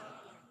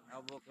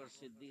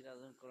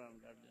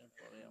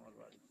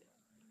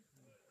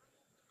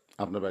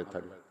 আপনার বাড়ি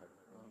থাকবে?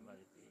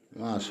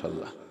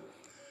 মাশাআল্লাহ।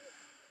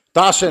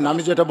 তা আসেন,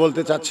 আমি যেটা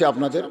বলতে চাচ্ছি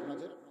আপনাদের,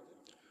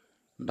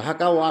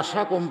 ঢাকা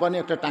ওয়াসা কোম্পানি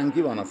একটা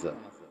ট্যাঙ্কি বানাচ্ছে,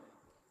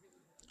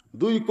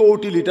 2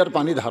 কোটি লিটার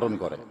পানি ধারণ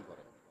করে।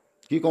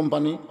 কি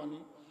কোম্পানি?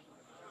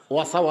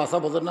 ওয়াসা। ওয়াসা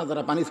বোঝেন না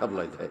যারা পানি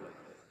সাপ্লাই দেয়?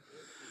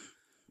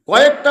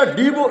 কয়েকটা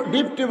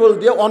ডিপ টিউবওয়েল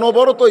দিয়ে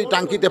অনবরত ওই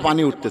ট্যাঙ্কিতে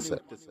পানি উঠতেছে।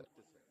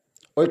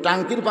 ওই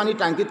ট্যাঙ্কির পানি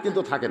ট্যাঙ্কিতে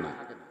কিন্তু থাকে না,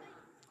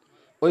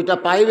 ওইটা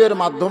পাইপের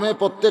মাধ্যমে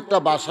প্রত্যেকটা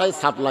বাসায়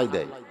সাপ্লাই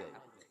দেয়।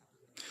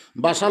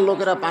 বাসার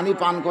লোকেরা পানি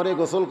পান করে,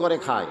 গোসল করে,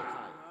 খায়।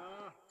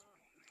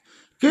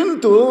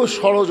 কিন্তু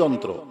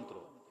ষড়যন্ত্র,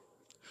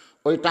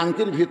 ওই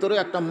ট্যাঙ্কির ভিতরে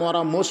একটা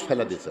মরা মোষ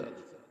ফেলে দিছে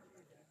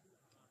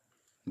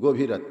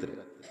গভীর রাত্রে।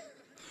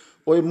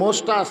 ওই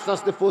মোষটা আস্তে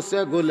আস্তে পচে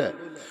গলে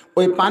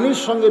ওই পানির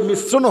সঙ্গে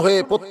মিশ্রণ হয়ে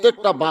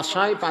প্রত্যেকটা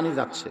বাসায় পানি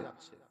যাচ্ছে।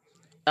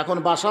 এখন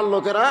বাসার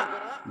লোকেরা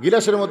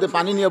গিলাসের মধ্যে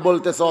পানি নিয়ে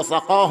বলতেছে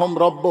ওয়াসাকাহুম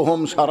রব্বুহুম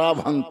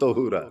শারাবান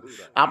তাহুরা।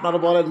 আপনারা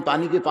বলেন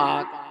পানি কি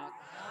পাক?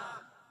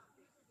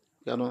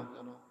 কেন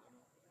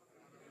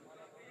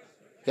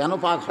কেন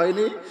পাক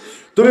হয়নি?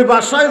 তুমি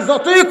বাসায়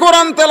যতই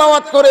কোরআন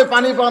তেলাওয়াত করে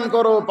পানি পান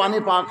করো, পানি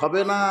পাক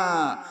হবে না।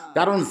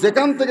 কারণ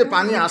যেখান থেকে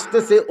পানি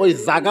আসতেছে ওই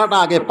জায়গাটা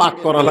আগে পাক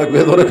করা লাগবে।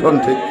 ধরে কোন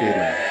ঠিক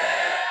কিনা?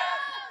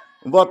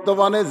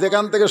 বর্তমানে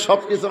যেখান থেকে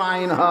সবকিছু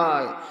আইন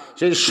হয়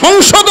সেই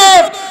সংসদে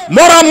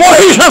মরা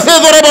মহিষ আছে।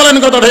 ধরে বলেন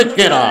কত ঠিক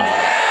কিনা?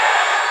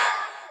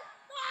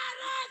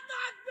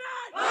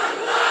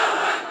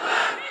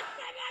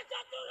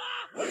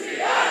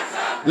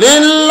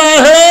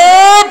 লিল্লাহি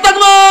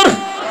তাকবীর।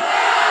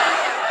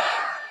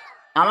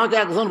 আমাকে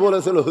একজন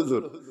বলেছিল,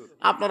 হুজুর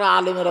আপনারা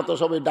আলেমেরা তো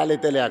সবাই ডালে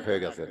তেলে এক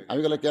হয়ে গেছেন। আমি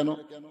বলে কেন?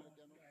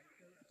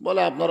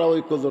 বলে আপনারা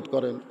ঐক্য জোট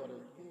করেন।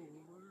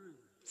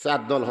 4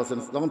 দল হচ্ছেন,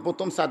 যখন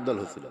প্রথম 4 দল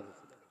হয়েছিল,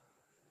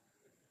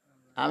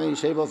 আমি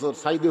সেই বছর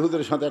সাইদি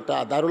হুজুরের সাথে একটা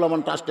দারুল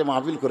আমান ট্রাস্টে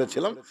মাহফিল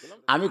করেছিলাম।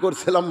 আমি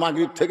করছিলাম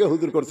মাগরিব থেকে,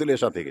 হুজুর করছিল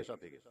এশা থেকে।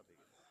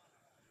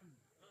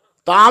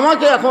 তা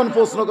আমাকে এখন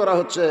প্রশ্ন করা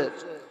হচ্ছে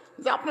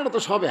যে আপনারা তো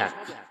সব এক।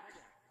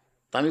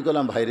 তা আমি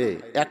বললাম ভাই রে,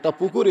 একটা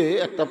পুকুরে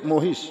একটা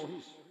মহিষ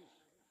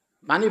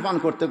পানি পান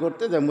করতে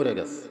করতে যে মরে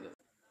গেছে।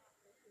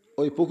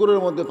 ওই পুকুরের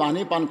মধ্যে পানি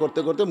পান করতে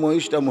করতে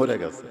মহিষটা মরে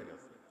গেছে।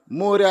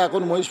 মরে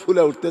এখন মহিষ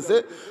ফুলে উঠতেছে।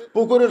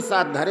 পুকুরের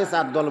 4 ধারে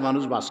 4 দল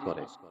মানুষ বাস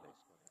করে।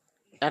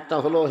 একটা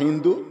হলো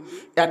হিন্দু,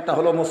 একটা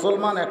হলো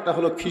মুসলমান, একটা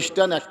হলো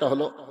খ্রিস্টান, একটা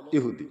হলো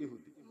ইহুদি।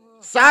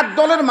 4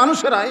 দলের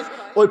মানুষেরাই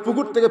ওই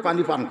পুকুর থেকে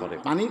পানি পান করে,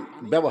 পানি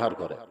ব্যবহার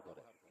করে।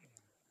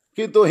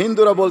 কিন্তু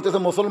হিন্দুরা বলতেছে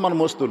মুসলমান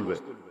মোষ তুলবে,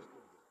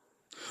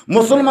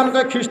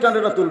 মুসলমানকে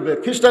খ্রিস্টানেরা তুলবে,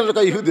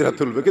 খ্রিস্টানেরা ইহুদিরা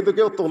তুলবে, কিন্তু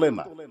কেউ তোলে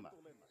না।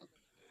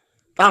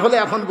 তাহলে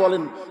এখন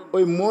বলেন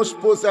ওই মোষ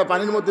পচা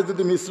পানির মধ্যে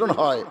যদি মিশ্রণ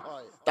হয়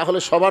তাহলে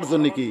সবার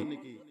জন্য কি?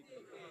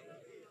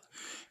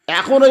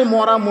 এখন ওই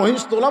মরা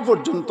মহিষ তোলা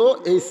পর্যন্ত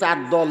এই 4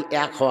 দল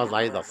এক হওয়া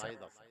জায়েজ আছে।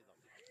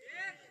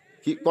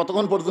 কি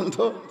কতক্ষণ পর্যন্ত?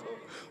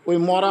 ওই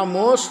মরা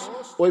মোষ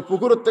ওই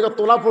পুকুর থেকে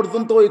তোলা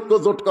পর্যন্ত ঐক্য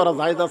জোট করা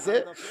জায়েজ আছে।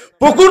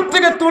 পুকুর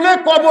থেকে তুলে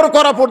কবর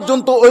করা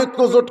পর্যন্ত ঐক্য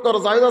জোট করা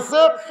জায়েজ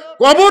আছে।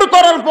 কবর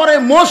করার পরে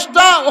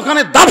মোষটা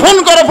ওখানে দাফন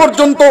করা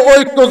পর্যন্ত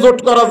ঐক্য জোট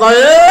করা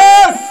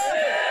জায়েজ।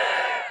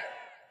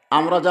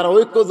 আমরা যারা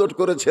ঐক্য জোট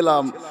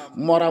করেছিলাম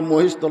মরা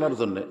মহিষ তোলার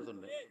জন্য,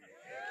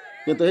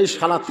 কিন্তু এই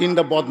শালা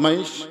 3টা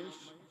বদমাইশ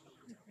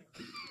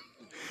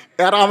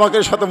এরা আমাকে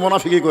সাথে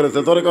মুনাফিকি করেছে।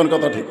 তোরে কোন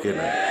কথা ঠিক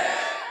কিনা?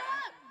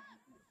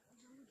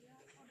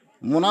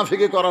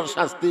 মুনাফিকি করার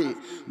শাস্তি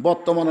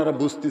বর্তমানে এরা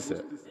বুঝতেছে।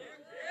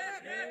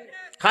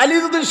 খালি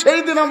যদি সেই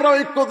দিন আমরা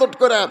ঐক্যজোট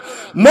করে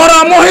মরা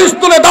মহিষ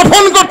তুলে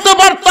দাফন করতে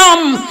পারতাম,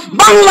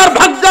 বাংলার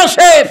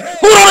ভাগ্যাসে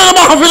কোরআনের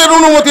মাহফিলের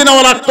অনুমতি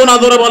নেওয়া লাগতো না।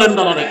 জোরে বলেন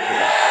না?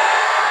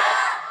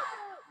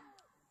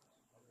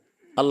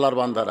 আল্লাহর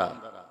বান্দারা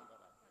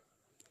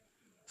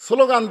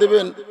স্লোগান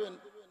দিবেন,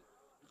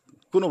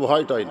 কোনো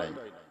ভয় টয় নাই।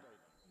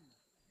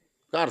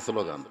 কার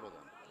স্লোগান?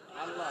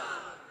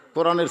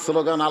 কোরআনের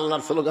স্লোগান,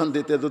 আল্লাহর স্লোগান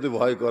দিতে যদি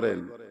ভয় করেন,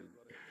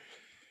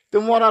 তো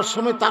মরার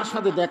সময় তার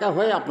সাথে দেখা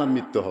হয়ে আপনার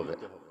মৃত্যু হবে।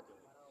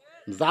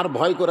 যার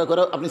ভয় করে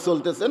করে আপনি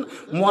চলতেছেন,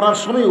 মরার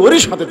সময় ওরই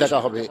সাথে দেখা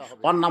হবে।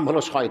 ওর নাম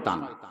হলো শয়তান।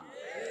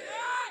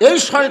 এই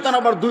শয়তান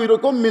আবার দুই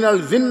রকম, মিনাল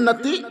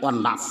জিন্নাতি ওয়ান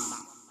নাস।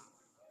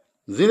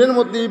 জিনের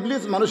মধ্যে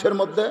ইবলিস, মানুষের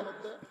মধ্যে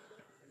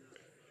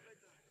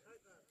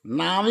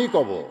নামই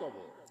কব,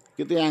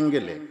 কিন্তু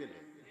অ্যাঙ্গেলে।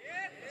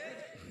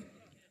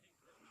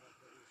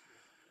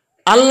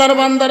 আল্লাহর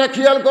বান্দারা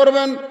খেয়াল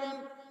করবেন,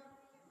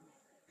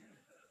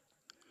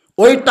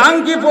 ওই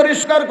টাঙ্কি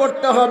পরিষ্কার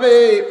করতে হবে।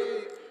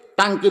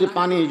 টাঙ্কির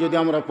পানি যদি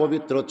আমরা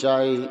পবিত্র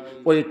চাই,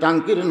 ওই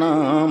টাঙ্কির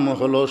নাম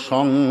হলো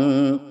সং।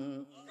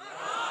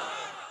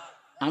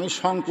 আমি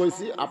সং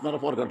কইছি, আপনারা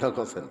পরকাটা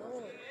করছেন।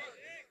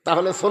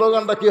 তাহলে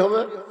স্লোগানটা কি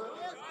হবে?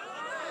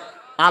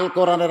 আল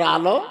কোরআনের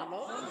আলো।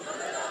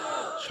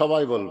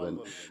 সবাই বলবেন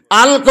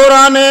আল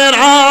কোরআনের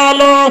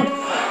আলো।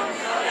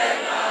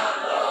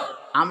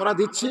 আমরা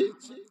দিচ্ছি,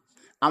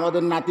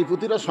 আমাদের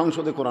নাতিপুতিরা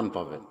সংসদে কোরআন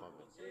পাবে,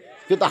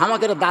 কিন্তু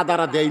আমাকে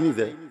দাদারা দেয়নি।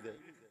 যে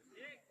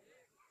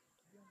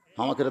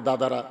আমাকে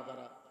দাদারা,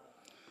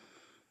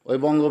 ওই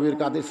বঙ্গবীর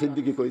কাদের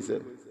সিদ্দিকী কইছে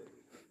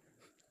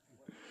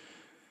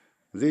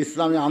যে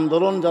ইসলামী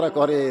আন্দোলন যারা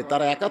করে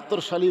তারা ৭১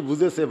 সালে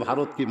বুঝেছে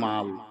ভারত কি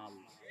মাল,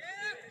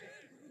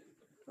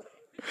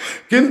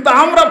 কিন্তু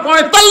আমরা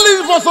 ৪৫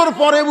 বছর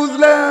পরে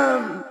বুঝলাম।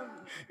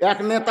 এক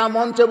নেতা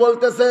মঞ্চে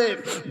বলতেছে,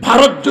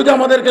 ভারত যদি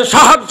আমাদেরকে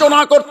সাহায্য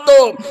না করত,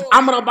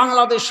 আমরা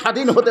বাংলাদেশ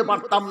স্বাধীন হতে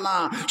পারতাম না।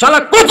 শালা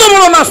কত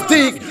বড়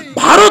নাস্তিক!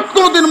 ভারত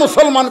কোনদিন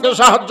মুসলমানকে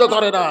সাহায্য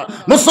করে না,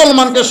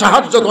 মুসলমানকে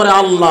সাহায্য করে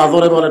আল্লাহ।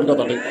 ধরে বলেন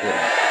কথা ঠিক?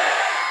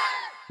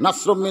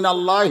 নাসরুম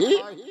মিনাল্লাহি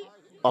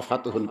ওয়া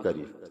ফাতহুন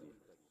কারীম।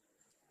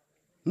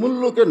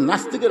 মুল্লুকের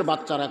নাস্তিকের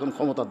বাচ্চারা এখন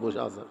ক্ষমতা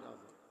বসে আছে,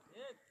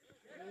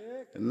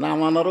 না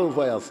মানারও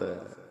উপায় আছে,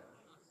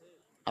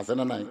 আছে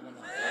না নাই?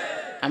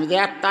 আমি যে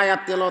একটা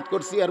আয়াত তেলাওয়াত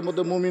করছি, এর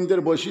মধ্যে মুমিনদের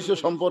বৈশিষ্ট্য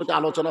সম্পর্কে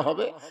আলোচনা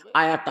হবে।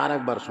 আয়াতটা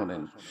আরেকবার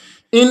শোনেন।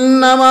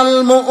 ইন্নামাল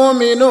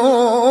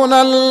মুমিনুনা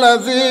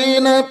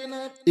আল্লাযীনা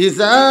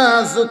ইযা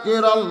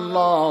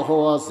যুকিরাল্লাহু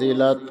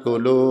ওয়াজিলাত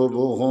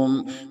কুলুবুহুম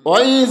ওয়া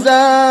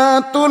ইযা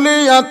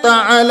তুলিয়াত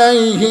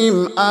আলাইহিম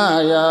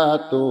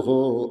আয়াতুহু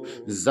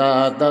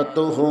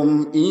যাদাতুহুম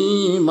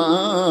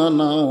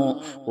ঈমানা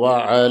ওয়া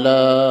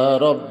আলা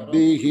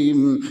রাব্বিহিম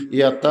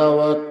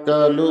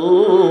ইয়াতাওয়াক্কালুন।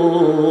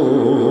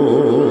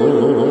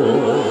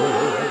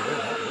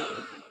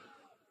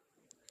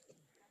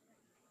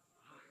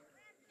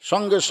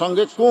 সঙ্গে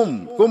সঙ্গে কুম।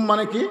 কুম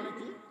মানে কি?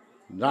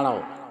 দাঁড়াও।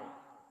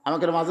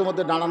 আমাকে মাঝে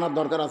মধ্যে দাঁড়ানোর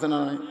দরকার আছে না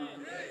নাই?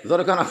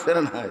 দরকার আছে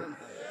না নাই?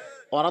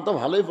 ওরা তো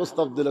ভালোই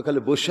প্রস্তাব দিল,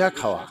 খালি বসে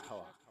খাওয়া।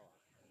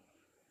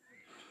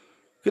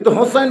 কিন্তু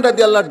হোসেন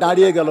রাদিয়াল্লাহু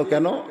দাঁড়িয়ে গেল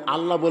কেন?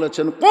 আল্লাহ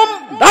বলেছেন কুম,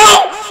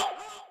 দাঁড়াও,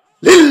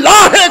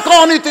 লিল্লাহি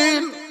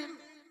কানিতিন,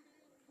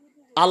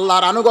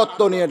 আল্লাহর আনুগত্য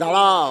নিয়ে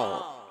দাঁড়াও।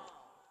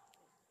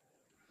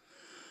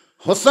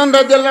 হোসেন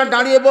রাদিয়াল্লাহু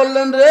দাঁড়িয়ে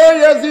বললেন, রে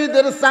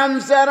ইয়াজিদের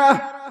সামসারা।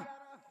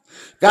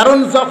 কারণ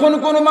যখন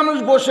কোনো মানুষ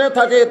বসে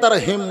থাকে তার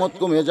হিম্মত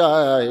কমে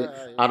যায়,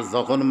 আর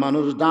যখন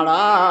মানুষ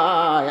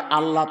দাঁড়ায়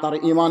আল্লাহ তার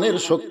ইমানের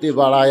শক্তি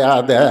বাড়ায়া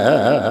দেয়।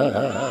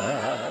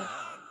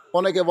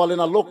 অনেকে বলে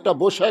না লোকটা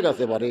বসে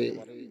গেছে, বারে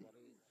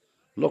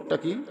লোকটা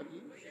কি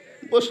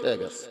বসে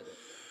গেছে,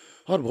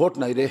 আর ভোট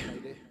নাই রে,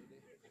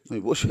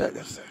 বসে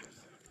গেছে।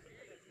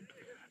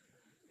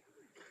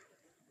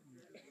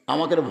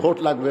 আমাদের ভোট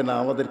লাগবে না,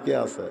 আমাদের কে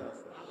আছে?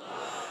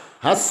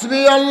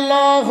 হাসবি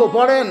আল্লাহ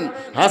পড়েন,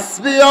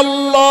 হাসবি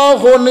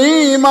আল্লাহ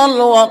নিমাল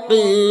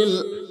ওয়াকিল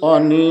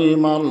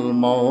অনিমাল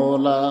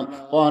মৌলা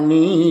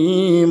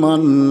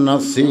অনিমান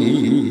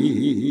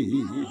নাসির।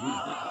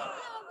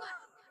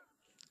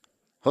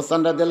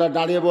 হোসেন রাদিয়াল্লাহু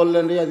দাঁড়িয়ে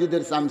বললেন,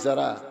 রিয়াজিদের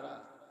সামসারা,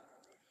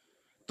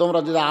 তোমরা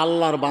যদি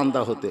আল্লাহর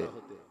বান্দা হতে,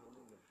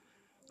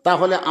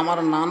 তাহলে আমার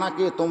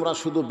নানাকে তোমরা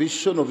শুধু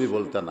বিশ্ব নবী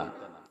বলতে না,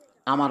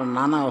 আমার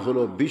নানা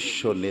হলো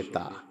বিশ্ব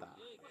নেতা।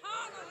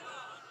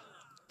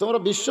 তোমরা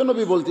বিশ্ব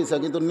নবী বলতেছ,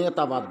 কিন্তু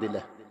নেতা বাদ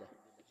দিলে।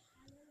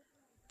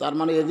 তার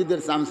মানে ইয়াজিদের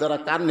চামচারা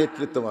কার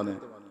নেতৃত্ব? মানে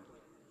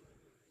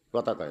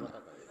কথা কয় না।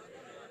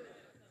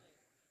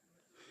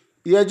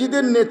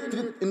 ইয়াজিদের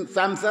নেতৃত্ব,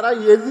 চামচারা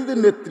ইয়াজিদের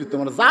নেতৃত্ব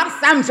মানে যার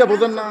চামচা,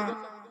 বোঝেন না?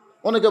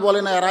 অনেকে বলে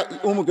না এরা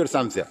অমুকের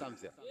চামচা,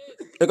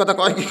 এ কথা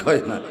কয় কি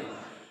কয় না?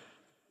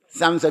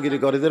 চামচাগিরি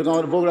করে, যেরকম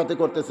আমার বগুড়াতে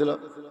করতেছিল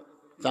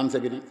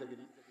চামচাগিরি।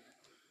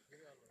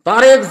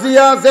 তারেক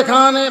জিয়া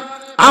যেখানে,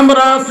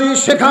 আমরা আছি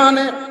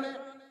সেখানে।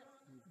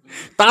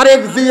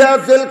 তারেক জিয়া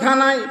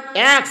জেলখানায়,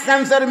 এক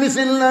চামচার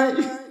মিছিল নাই।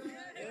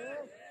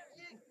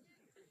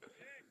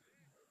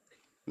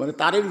 মানে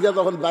তারেক জিয়া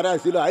যখন বাড়ি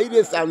ছিল, আই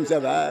রে চামচা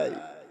ভাই,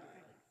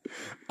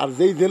 আর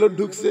যেই জেল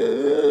ঢুকছে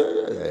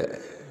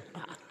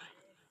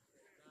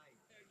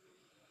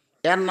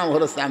এর নাম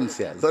হলো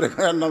চামচা।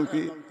 এর নাম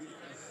কি?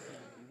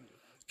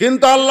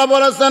 কিন্তু আল্লাহ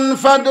বলেছেন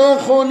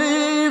ফাদখুলি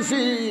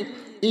ফি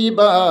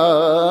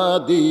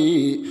ইবাদি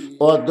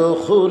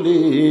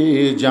ওয়াদখুলি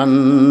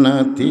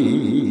জান্নাতি।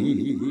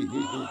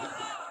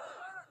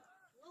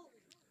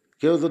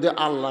 কেউ যদি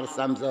আল্লাহর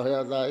চামচা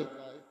হয়ে যায়,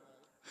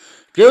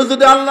 কেউ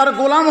যদি আল্লাহর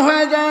গোলাম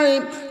হয়ে যায়,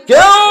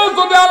 কেউ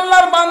যদি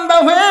আল্লাহর বান্দা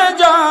হয়ে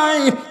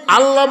যায়,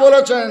 আল্লাহ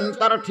বলেছেন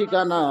তার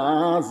ঠিকানা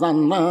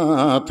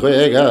জান্নাত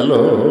হয়ে গেল।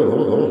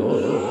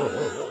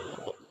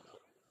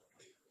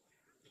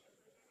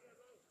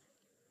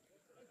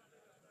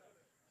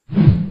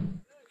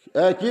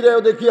 কি রে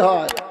ওদের কি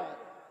হয়?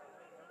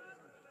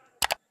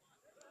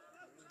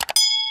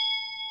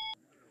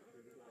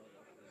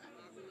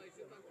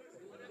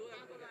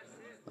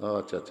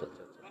 আচ্ছা আচ্ছা,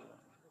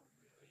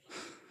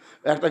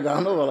 একটা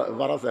গানও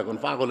বাড়াচ্ছে এখন,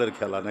 পাগলের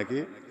খেলা নাকি?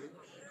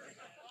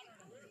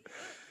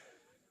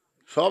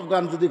 সব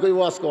গান যদি কই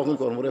ওয়াজ কখন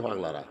করবো রে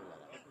পাগলারা?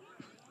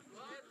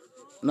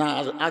 না,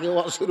 আগে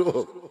ওয়াজ শুরু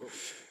হোক,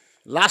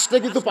 লাস্টে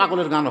কিন্তু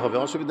পাগলের গান হবে,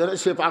 অসুবিধা নেই।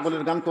 সে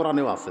পাগলের গান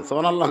কোরআনেও আছে,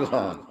 সুবহানাল্লাহ।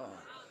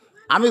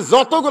 আমি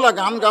যতগুলা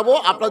গান গাবো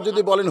আপনার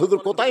যদি বলেন হুজুর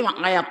কোথায়,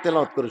 আয়াত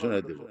তেলাওয়াত করে শুনে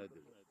দেব।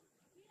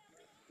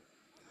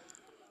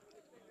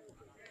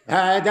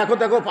 হ্যাঁ দেখো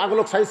দেখো,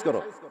 পাগলক সাইজ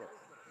করো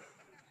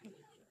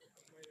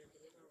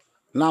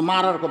না,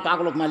 মারার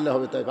পাগলক মারলে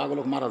হবে, তাই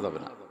পাগলক মারা যাবে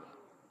না।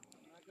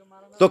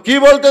 তো কি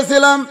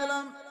বলতেছিলাম,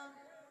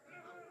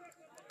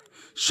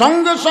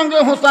 সঙ্গে সঙ্গে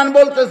হোসেন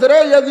বলতেছে রে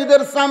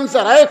ইয়াজিদের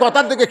চামচারা, এই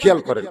কথার দিকে খেয়াল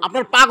করেন,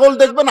 আপনার পাগল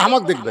দেখবেন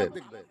হামাক দেখবে।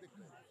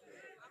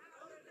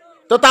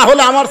 তো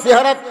তাহলে আমার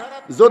চেহারা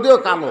যদিও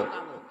কালো,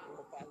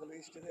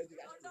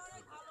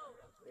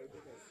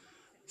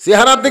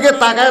 চেহারার দিকে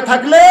তাকায়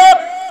থাকলে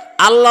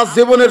আল্লাহ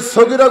জীবনের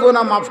সগীরা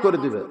গুনাহ মাফ করে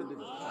দিবে।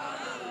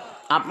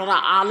 আপনারা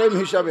আলেম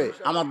হিসাবে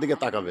আমার দিকে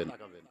তাকাবেন।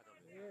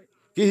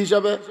 কি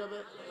হিসাবে?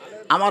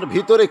 আমার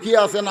ভিতরে কি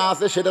আছে না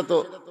আছে সেটা তো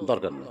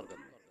দরকার নেই।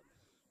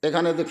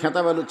 এখানে যে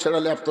খেতা বালু ছেড়া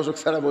ল্যাপতোষক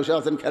ছেড়া বসে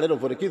আছেন খেলের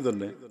উপরে, কি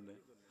জন্যে?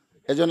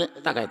 এজন্য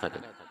তাকায়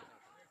থাকেন।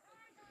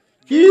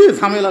 কি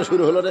ঝামেলা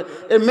শুরু হলো রে,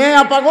 এ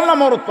মেয়ে পাগল না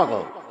মরদ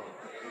পাগল?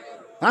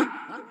 হ্যাঁ,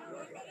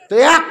 তো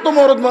এক তো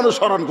মরদ মানুষ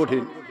স্মরণ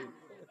কঠিন।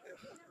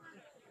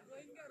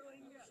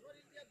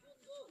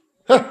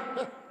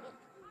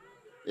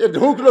 এ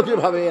ঢুকলো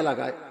কিভাবে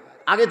এলাকায়?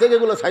 আগে থেকে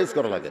এগুলো সাইজ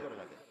করা লাগে।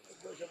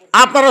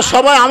 আপনারা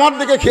সবাই আমার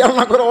দিকে খেয়াল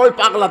না করে ওই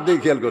পাগলার দিকে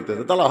খেয়াল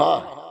করতেছে, তাহলে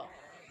হয়।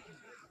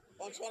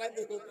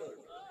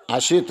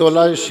 80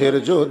 তোলায় শের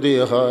যদি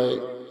হয়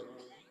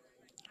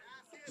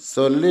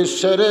 40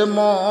 শেরে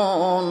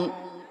মন,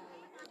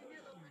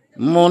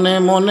 মনে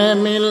মনে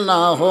মিল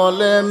না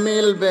হলে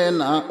মিলবে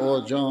না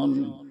ওজন।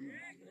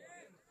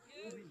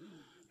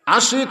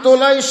 80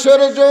 তোলায়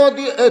শের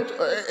যদি,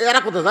 এরা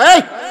কোথায়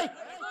যায়?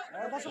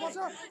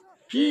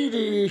 কি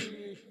রে,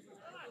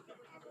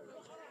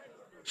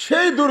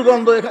 সেই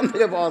দুর্গন্ধ এখান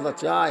থেকে পাওয়া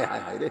যাচ্ছে। আয়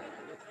হায় হায় রে,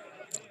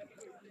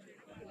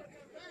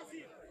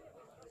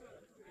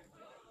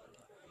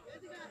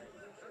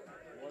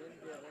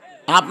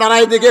 আপনারা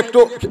এইদিকে একটু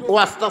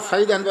ওয়াজটা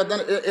ছাই দেন,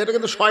 এটা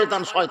কিন্তু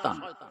শয়তান, শয়তান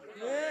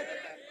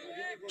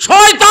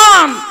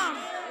শয়তান,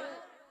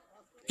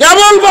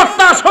 কেবল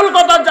বক্তা আসল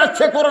কথা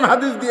যাচ্ছে কোরআন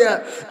হাদিস দিয়ে,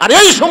 আর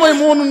এই সময়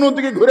মন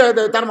অন্যদিকে ঘুরে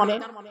দেয়। তার মানে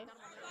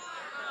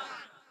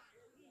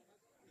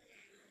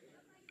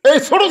এই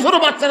ছোট ছোট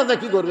বাচ্চারা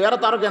কি করবে? এরা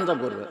তো আরো গ্যাঞ্জাম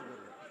করবে।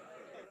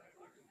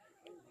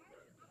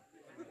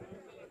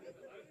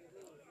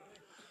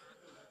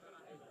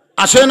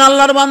 আসেন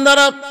আল্লাহর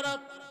বান্দারা,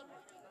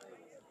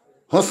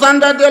 হোসেন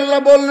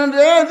রাদিয়াল্লাহু বললেন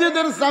রে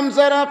ইয়াজিদের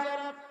চামচারা,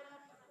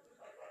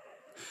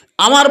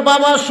 আমার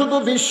বাবা শুধু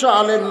বিশ্ব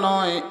আলেম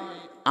নয়,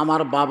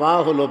 আমার বাবা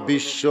হলো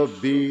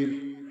বিশ্ববীর।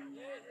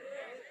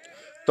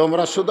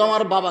 তোমরা শুধু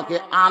আমার বাবাকে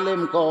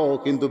আলেম কও,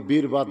 কিন্তু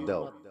বীর বাদ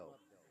দাও।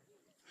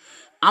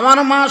 আমার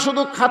মা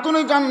শুধু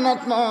খাতুনে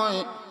জান্নাত নয়,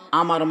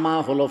 আমার মা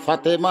হলো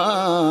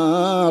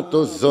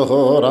ফাতেমাতুজ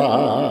জোহরা।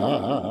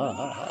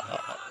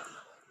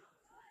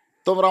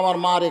 তোমরা আমার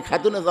মারে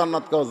খাতুনে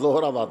জান্নাত কও,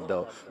 জোহরা বাদ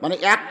দাও, মানে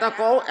একটা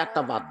কও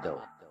একটা বাদ দাও।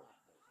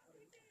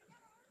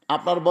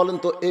 আপনার বলেন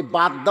তো এই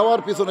বাদ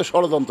দেওয়ার পিছনে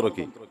ষড়যন্ত্র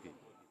কি?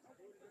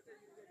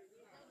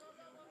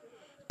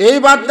 এই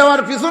বাদ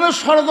দেওয়ার পিছনে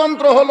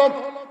ষড়যন্ত্র হলো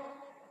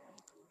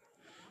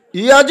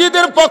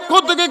ইয়াজিদের পক্ষ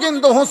থেকে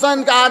কিন্তু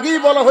হোসেনকে আগেই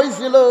বলা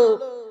হয়েছিল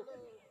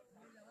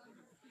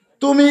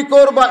তুমি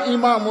করবা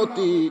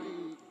ইমামতি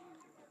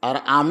আর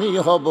আমি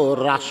হব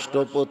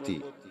রাষ্ট্রপতি।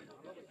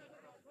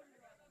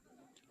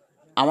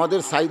 আমাদের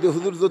সাইদে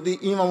হুজুর যদি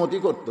ইমামতি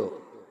করত,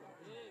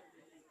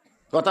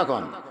 কথা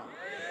কন,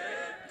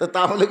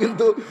 তাহলে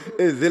কিন্তু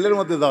এই জেলের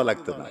মধ্যে যাওয়া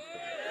লাগতো না।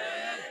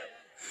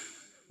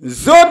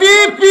 যদি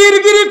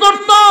পীরগিরি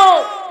করত,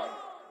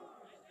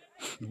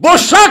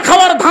 বসা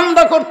খাওয়ার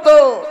ধান্দা করত,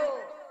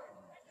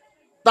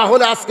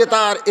 তাহলে আজকে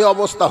তার এই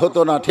অবস্থা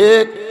হতো না।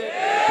 ঠিক?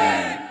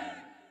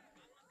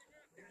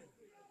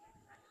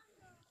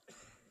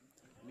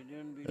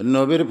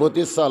 নবীর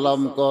প্রতি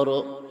সালাম করো,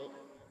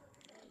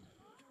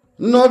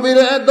 নবীর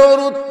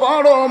দরুদ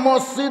পড়ো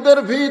মসজিদের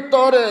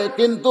ভিতরে,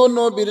 কিন্তু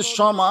নবীর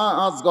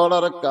সমাজ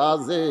গড়ার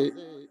কাজে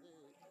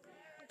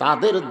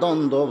তাদের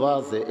দ্বন্দ্ব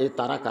বাজে। এ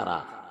তারা কারা?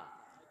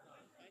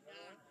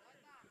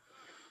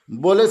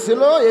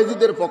 বলেছিল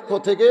ইয়াজিদের পক্ষ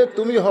থেকে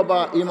তুমি হবা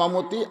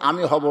ইমামতি,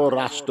 আমি হব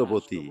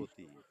রাষ্ট্রপতি।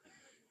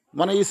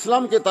 মানে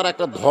ইসলামকে তারা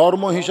একটা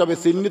ধর্ম হিসাবে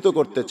চিহ্নিত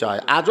করতে চায়।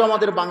 আজও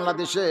আমাদের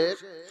বাংলাদেশে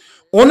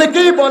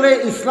অনেকেই বলে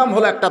ইসলাম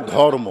হলো একটা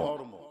ধর্ম,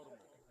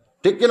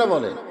 ঠিক কিনা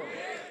বলে?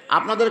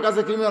 আপনাদের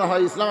কাছে কি মনে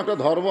হয় ইসলাম একটা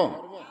ধর্ম?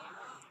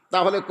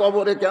 তাহলে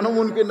কবরে কেন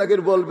মুনকির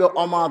নাকির বলবে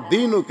অমা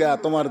দিন কে,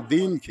 তোমার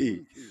দিন কি?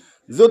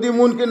 যদি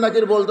মুনকির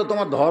নাকির বলতো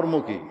তোমার ধর্ম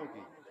কি,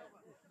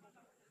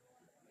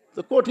 তো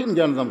কঠিন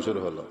জ্ঞানজাম শুরু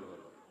হলো।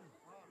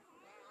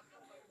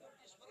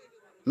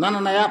 না না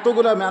না,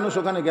 এতগুলা মানুষ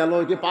ওখানে গেল,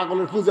 কি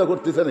পাগলের পূজা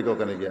করতেছে নাকি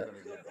ওখানে গিয়া?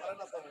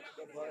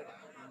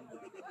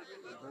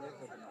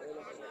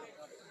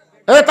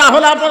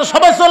 তাহলে আপনারা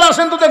সবাই চলে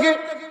আসেন তো দেখি।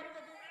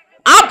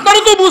 আপনারা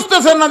তো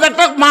বুঝতেছেন না যে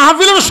একটা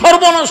মাহফিলের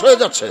সর্বনাশ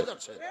হয়ে যাচ্ছে।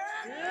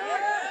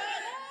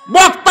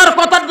 বক্তার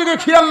কথার দিকে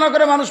খেয়াল না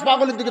করে মানুষ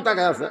পাগলের দিকে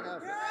তাকায় আছে।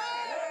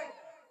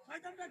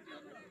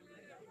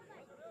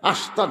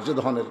 আশ্চর্য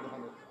ধরনের।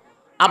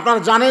 আপনারা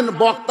জানেন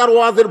বক্তার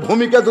ওয়াজের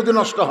ভূমিকা যদি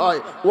নষ্ট হয়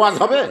ওয়াজ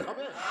হবে?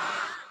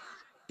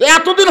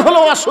 এতদিন হলো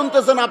ওয়াজ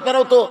শুনতেছেন,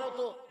 আপনারাও তো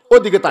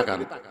ওদিকে তাকান।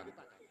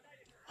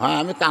 হ্যাঁ,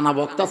 আমি কানা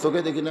বক্তা,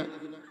 চোখে দেখি না।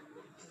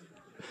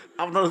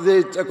 আপনারা যে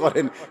ইচ্ছা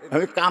করেন,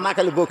 আমি কানা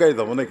খালি বোকাই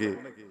যাবো নাকি?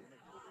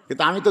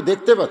 কিন্তু আমি তো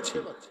দেখতে পাচ্ছি।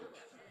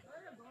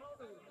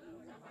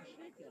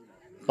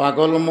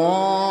 পাগল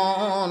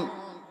মন,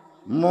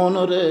 মন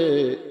রে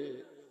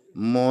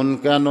মন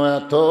কেন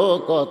এত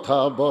কথা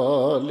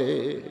বলে?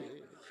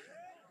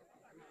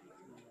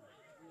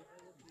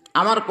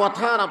 আমার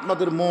কথা আর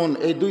আপনাদের মন,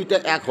 এই দুইটা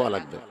এক হওয়া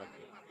লাগবে,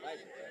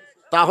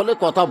 তাহলে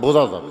কথা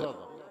বোঝা যাবে।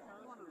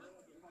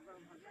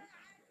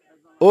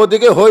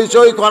 ওদিকে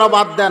হইচই করা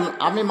বাদ দেন।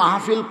 আমি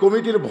মাহফিল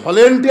কমিটির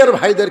ভলেন্টিয়ার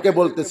ভাইদেরকে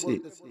বলতেছি,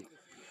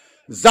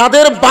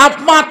 যাদের বাপ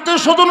মা আত্মীয়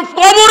স্বজন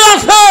কবরে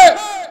আছে,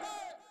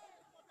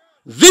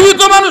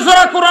 জীবিত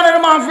মানুষেরা কোরআনের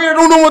মাহফিলের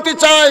অনুমতি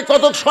চায়,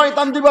 কত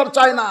শয়তান দিবার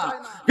চায় না,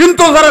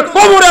 কিন্তু যারা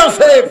কবরে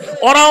আছে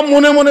ওরা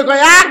মনে মনে করে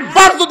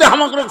একবার যদি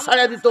হামাকড়ে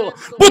ছাড়িয়ে দিত,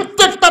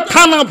 প্রত্যেকটা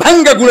থানা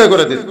ভাঙ্গে গুঁড়ে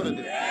করে দিত।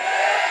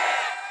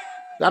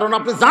 কারণ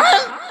আপনি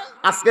জানেন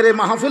আজকের এই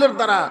মাহফিলের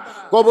দ্বারা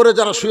কবরে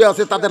যারা শুয়ে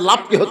আছে তাদের লাভ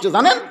কি হচ্ছে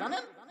জানেন?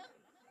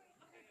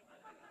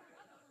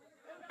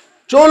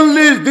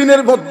 40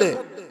 দিনের মধ্যে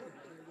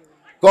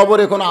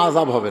কবরে কোনো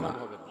আযাব হবে না।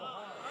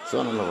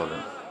 সুবহানাল্লাহ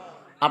বলেন।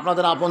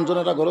 আপনাদের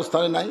আপনজনেরা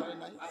গোরস্থানে নাই?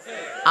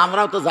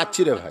 আমরাও তো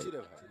যাচ্ছি রে ভাই।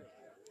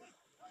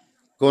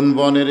 কোন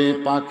বনের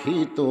পাখি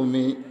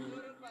তুমি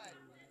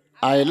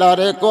আইলা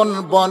রে কোন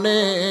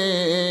বনে,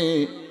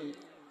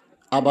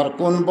 আবার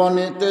কোন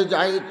বনেতে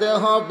যাইতে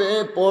হবে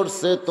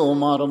পড়ছে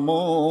তোমার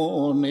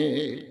মনে।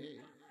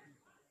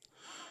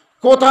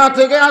 কোথা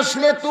থেকে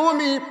আসলে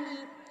তুমি,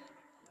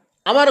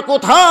 আবার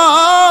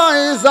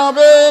কোথায়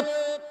যাবে,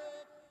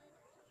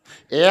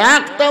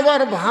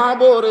 একটাবার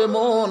ভাবো রে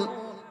মন,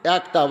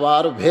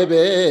 একটাবার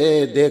ভেবে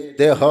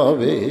দেখতে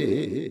হবে।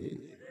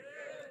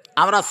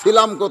 আমরা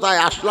ছিলাম কোথায়,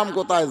 আসলাম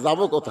কোথায়, যাব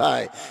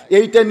কোথায়,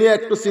 এইটা নিয়ে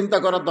একটু চিন্তা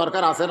করার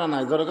দরকার আছে না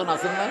নাই? যখন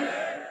আছেন না,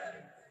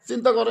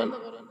 চিন্তা করেন।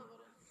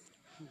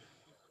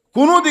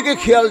 কোনো দিকে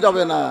খেয়াল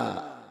যাবে না।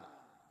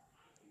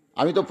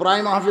 আমি তো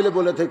প্রায় মাহফিলে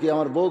বলে থাকি,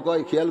 আমার বউ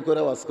কয় খেয়াল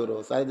করে ওয়াজ করো,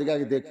 চারিদিকে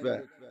আগে দেখবে,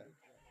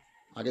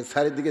 আগে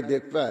চারিদিকে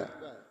দেখবে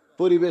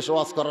পরিবেশ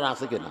ওয়াজ করার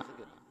আছে কিনা।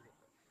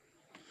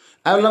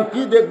 আমি বললাম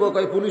কি দেখবো?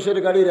 কয় পুলিশের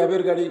গাড়ি,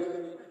 র্যাবের গাড়ি,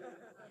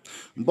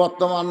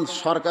 বর্তমান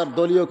সরকার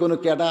দলীয় কোনো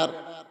ক্যাডার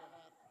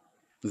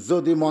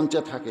যদি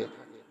মঞ্চে থাকে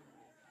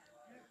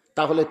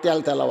তাহলে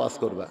তেলতেলা ওয়াজ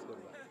করবে।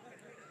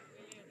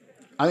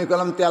 আমি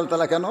বললাম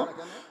তেলতেলা কেন?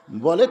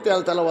 বলে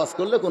তেলতেলা ওয়াজ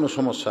করলে কোনো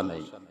সমস্যা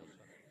নেই।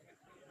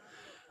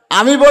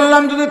 আমি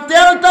বললাম যদি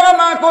তেলতেলা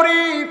না করি,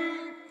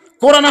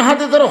 কোরআন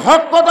হাদিসের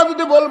হক কথা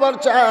যদি বলবার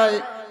চাই,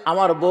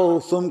 আমার বউ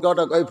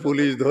চুমকাটা কয়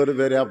পুলিশ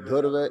ধরবে, র্যাব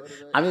ধরবে।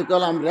 আমি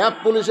বললাম র্যাব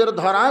পুলিশের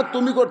ধরা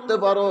তুমি করতে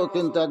পারো,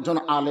 কিন্তু একজন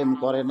আলেম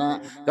করে না,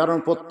 কারণ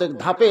প্রত্যেক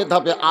ধাপে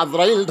ধাপে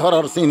আজরাইল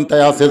ধরার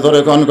চিন্তায় আছে। ধরে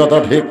কোন কথা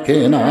ঠিক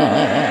কিনা?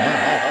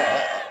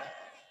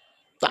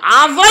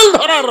 আজরাইল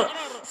ধরার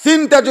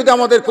চিন্তা যদি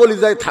আমাদের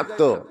কলিজায়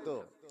থাকতো,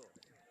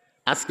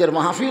 আজকের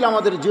মাহফিল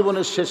আমাদের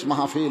জীবনের শেষ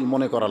মাহফিল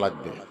মনে করা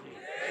লাগবে।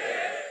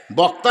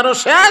 বক্তারও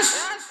শেষ,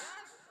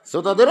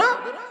 শ্রোতাদেরও।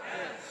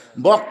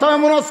 বক্তা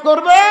মনোজ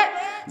করবে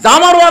যে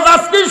আমার ওয়াজ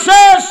আজকে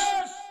শেষ,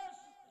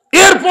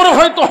 এরপর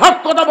হয়তো হক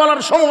কথা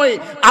বলার সময়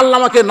আল্লাহ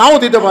আমাকে নাও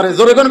দিতে পারে।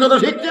 জোরে কোন কথা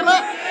ঠিক কিনা?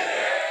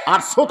 আর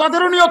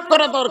শ্রোতাদেরও নিয়োগ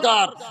করা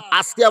দরকার,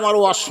 আজকে আমার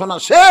ওয়াজ শোনা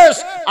শেষ,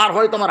 আর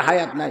হয়তো আমার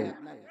হায়াত নাই।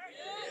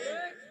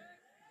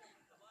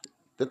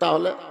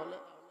 তাহলে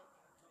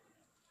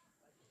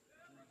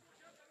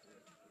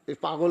এই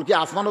পাগল কি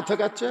আসমানত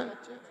থেকে আছে?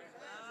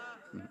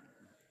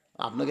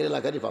 আপনাদের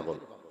এলাকারই পাগল।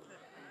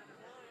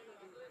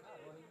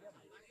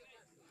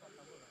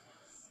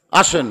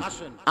 আসেন,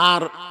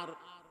 আর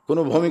কোন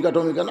ভূমিকা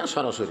টমিকা না,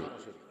 সরাসরি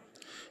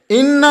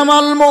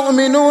ইন্নামাল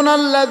মুমিনুনা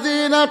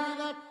আল্লাযীনা।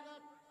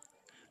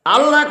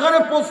 আল্লাহ করে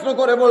প্রশ্ন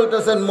করে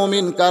বলতেছেন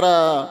মুমিন কারা?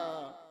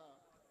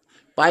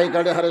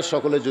 পাইকারি হারে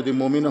সকলে যদি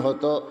মুমিন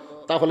হতো,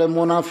 তাহলে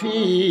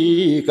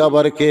মুনাফিক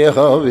আবার কে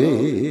হবে?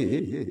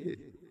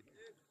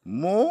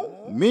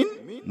 মুমিন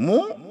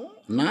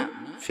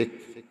মুনাফিক।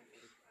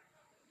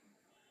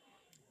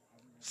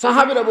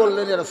 সাহাবীরা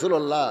বললেন ইয়া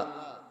রাসূলুল্লাহ,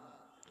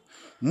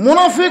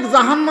 মুনাফিক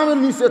জাহান্নামের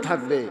নিচে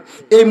থাকবে।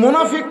 এই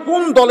মুনাফিক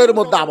কোন দলের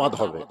মধ্যে আবাদ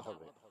হবে?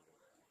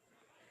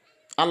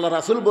 আল্লাহ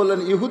রাসূল বললেন,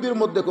 ইহুদির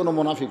মধ্যে কোনো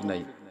মুনাফিক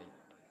নাই,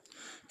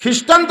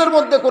 খ্রিস্টানদের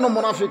মধ্যে কোনো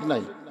মুনাফিক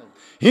নাই,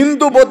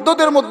 হিন্দু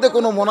বৌদ্ধদের মধ্যে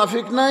কোনো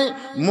মুনাফিক নাই।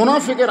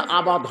 মুনাফিকের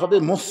আবাদ হবে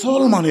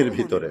মুসলমানের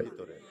ভিতরে।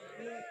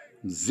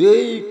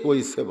 যেই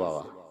কইছে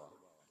বাবা,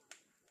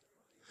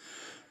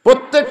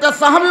 প্রত্যেকটা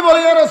সাহাবী বলে,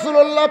 ইয়া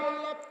রাসূলুল্লাহ,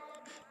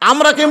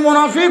 আমরা কি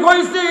মুনাফিক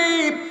হইছি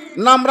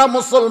না আমরা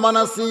মুসলমান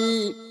আছি?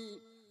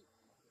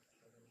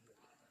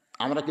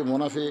 আমরা কি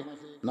মুনাফিক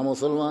না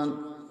মুসলমান?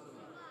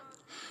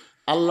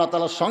 আল্লাহ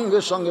তাআলা সঙ্গে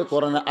সঙ্গে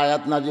কোরআনে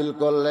আয়াত নাজিল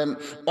করলেন,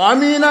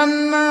 আমিনান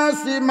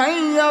নাসি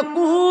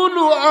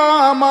মাইয়াকুলু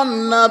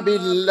আমান্না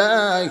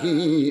বিল্লাহি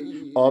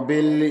ওয়া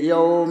বিল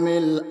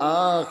ইয়াউমিল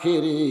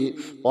আখিরি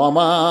ওয়া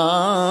মা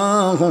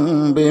হুম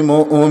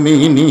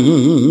বিমুমিনিন।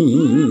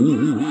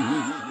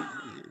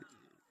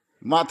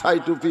 মাথায়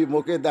টুপি,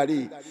 মুখে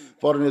দাড়ি,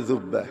 পরনে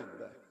জুব্বা,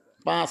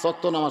 5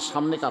 ওয়াক্ত নামাজ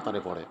সামনে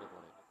কাতারে পড়ে।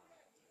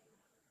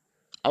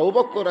 আবু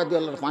বকর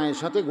রাদিয়াল্লাহু আনহু পায়ের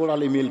সাথে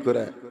গোড়ালি মিল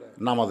করে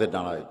নামাজে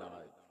দাঁড়ায়,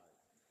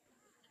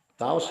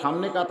 তাও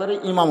সামনে কাতারে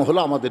ইমাম হলো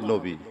আমাদের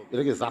নবী।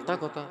 এটা কি জাতা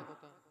কথা?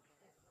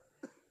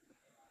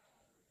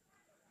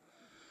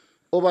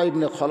 উবাই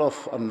ইবনে খলফ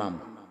ওর নাম।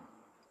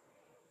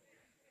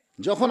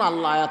 যখন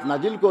আল্লাহ আয়াত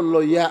নাজিল করলো,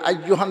 ইয়া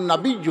আইয়ুহান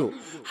নাবিয়্যু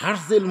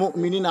হারজিল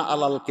মুমিনিনা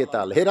আলাল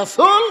কিতাল, হে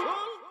রাসূল,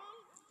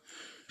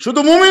 শুধু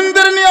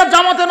মুমিনদের নিয়ে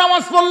জামাতে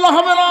নামাজ পড়লে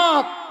হবে না,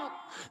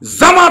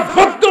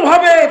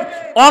 জামাতবদ্ধভাবে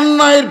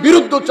অন্যায়ের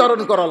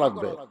বিরুদ্ধচারণ করা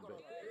লাগবে।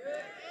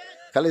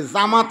 খালি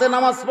জামাতে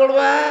নামাজ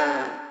পড়বে,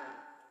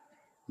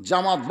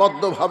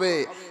 জামাতবদ্ধভাবে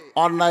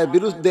অন্যায়ের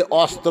বিরুদ্ধে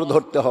অস্ত্র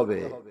ধরতে হবে।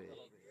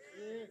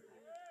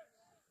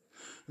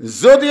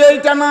 যদি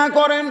এইটা না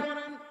করেন,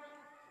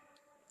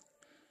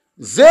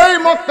 যেই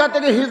মক্কা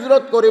থেকে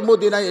হিজরত করে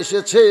মদিনায়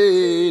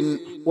এসেছেন,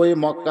 ওই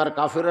মক্কার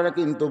কাফেররা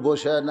কিন্তু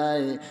বসে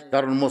নাই।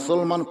 কারণ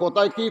মুসলমান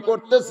কোথায় কি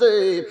করতেছে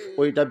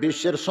ওইটা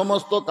বিশ্বের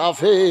সমস্ত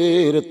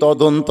কাফের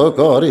তদন্ত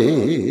করে।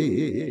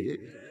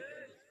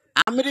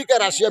 আমেরিকা,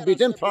 রাশিয়া,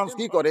 ব্রিটেন, ফ্রান্স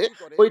কি করে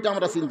ওইটা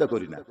আমরা চিন্তা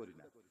করি না,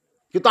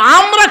 কিন্তু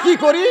আমরা কি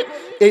করি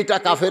এইটা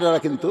কাফেররা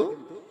কিন্তু।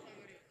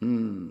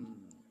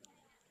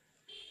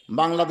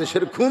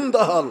 বাংলাদেশের কোন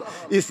দল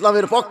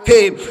ইসলামের পক্ষে,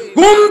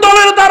 কোন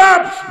দলের দ্বারা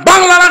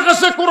বাংলার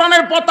আকাশে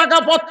কোরআনের পতাকা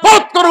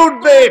পথ করে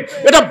উঠবে,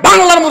 এটা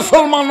বাংলার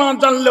মুসলমান না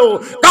জানলেও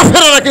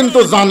কাফেররা কিন্তু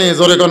জানে।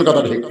 জোরে কোন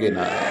কথা ঠিক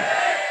কিনা?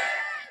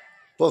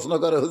 প্রশ্ন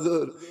করে,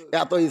 হুজুর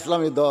এত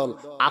ইসলামী দল,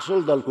 আসল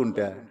দল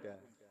কোনটা?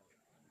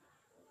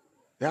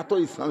 এত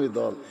ইসলামী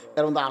দল,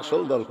 এর মধ্যে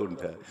আসল দল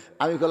কোনটা?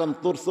 আমি বললাম,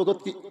 তোর চোখত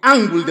কি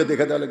আঙ্গুল দিয়ে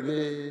দেখা দেওয়া লাগবে?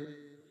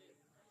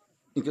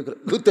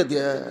 ঘুরতে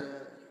দিয়া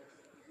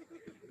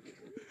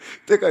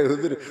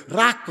হুজুর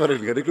রাগ করেন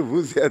কেন, একটু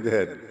বুঝিয়ে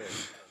দেন।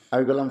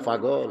 আমি বললাম,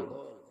 পাগল,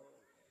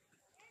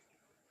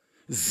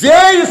 যে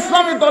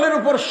ইসলামী দলের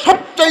উপর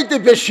সবচাইতে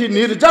বেশি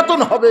নির্যাতন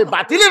হবে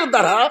বাতিলের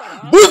দ্বারা,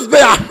 বুঝবে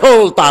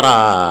আসল তারা।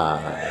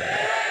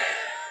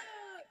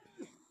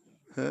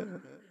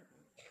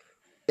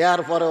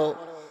 এরপরেও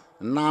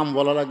নাম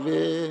বলা লাগবে,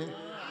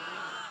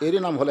 এরই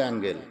নাম হলো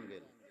অ্যাঙ্গেল।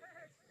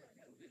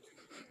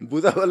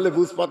 বুঝা বললে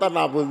বুঝ পাতা,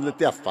 না বুঝলে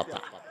তেজ পাতা।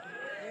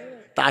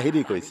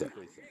 তাহিরি কইছে।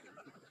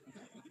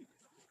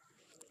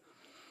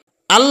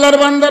 আল্লাহর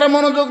বান্দারা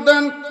মনোযোগ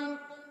দেন।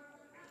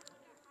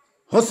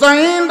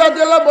 হুসাইন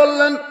রাদিয়াল্লাহু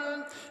বললেন,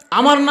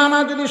 আমার নানা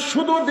যদি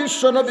শুধু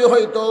বিশ্ব নবী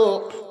হইতো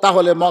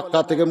তাহলে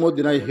মক্কা থেকে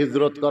মদিনায়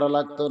হিজরত করা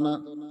লাগতো না।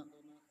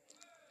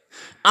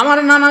 আমার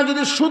নানা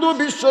যদি শুধু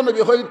বিশ্ব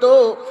নবী হইতো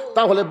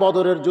তাহলে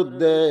বদরের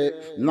যুদ্ধে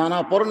নানা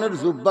পরনের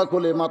জুব্বা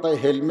খুলে মাথায়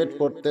হেলমেট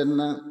পরতেন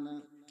না।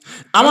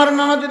 আমার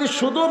নানা যদি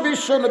শুধু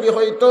বিশ্ব নবী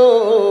হইতো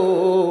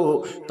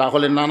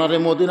তাহলে নানারে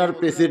মদিনার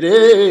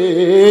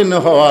প্রেসিডেন্ট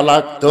হওয়া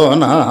লাগতো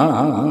না।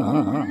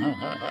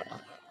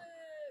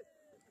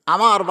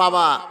 আমার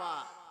বাবা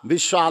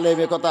বিশ্ব আলেম,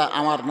 কথা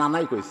আমার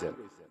নানাই কইছে।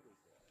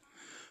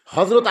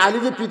 হযরত আলী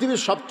যে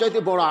পৃথিবীর সবচাইতে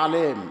বড়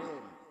আলেম,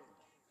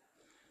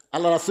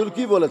 আল্লাহ রাসূল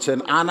কি বলেছেন?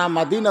 আনা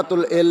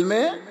মাদিনাতুল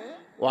ইলমে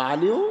ওয়া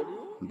আলিউ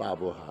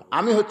বাবুহা।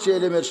 আমি হচ্ছে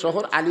এলেমের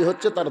শহর, আলী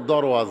হচ্ছে তার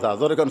দরওয়াজা।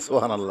 জোরে কোন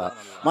সুবহানাল্লাহ।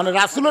 মানে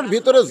রাসূলের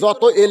ভিতরে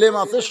যত এলেম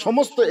আছে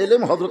সমস্ত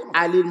এলেম হযরত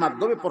আলীর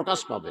মাধ্যমে প্রকাশ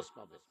পাবে।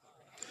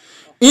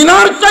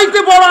 ইনার চাইতে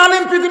বড়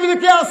আলেম পৃথিবীতে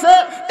কে আছে?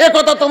 এ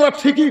কথা তোমরা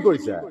ঠিকই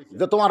কইছো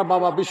যে তোমার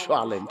বাবা বিশ্ব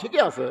আলেম,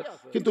 ঠিকই আছে,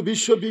 কিন্তু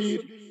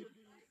বিশ্ববীর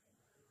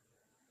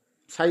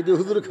সাইদি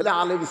হুজুর খেলে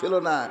আলেম ছিল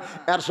না,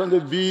 এর সঙ্গে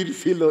বীর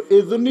ছিল,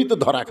 এই জন্যই তো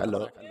ধরা খেল।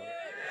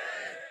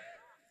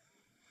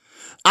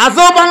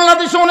 আজও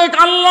বাংলাদেশে অনেক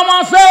আল্লামা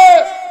আছে,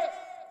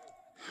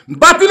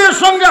 বাতিলের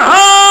সঙ্গে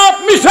হাত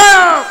মিশা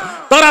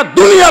তারা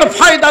দুনিয়ার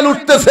ফায়দা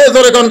লুটতেছে।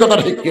 জোরে কোন কথা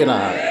ঠিক কিনা?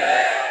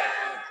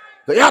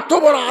 এত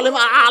বড় আলেম,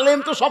 আলেম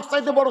তো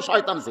সবচাইতে বড়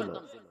শয়তান ছিল।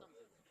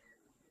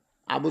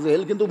 আবু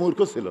জেহেল কিন্তু মূর্খ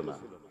ছিল না,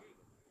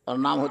 তার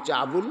নাম হচ্ছে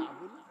আবুল,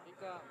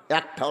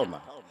 একটাও না,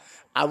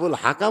 আবুল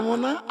হাকামও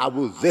না,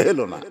 আবু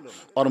জেহেলও না,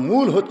 ওর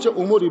মূল হচ্ছে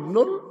উমর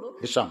ইবনুল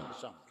হিসাম।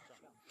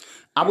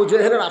 আবু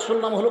জেহেলের আসল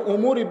নাম হলো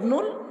উমর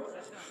ইবনুল।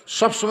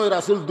 সবসময়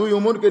রাসূল দুই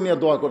উমরকে নিয়ে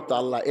দোয়া করতে,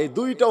 আল্লাহ এই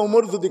দুইটা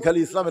উমর যদি খালি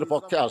ইসলামের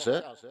পক্ষে আসে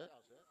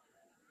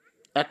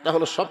একটা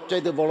হলো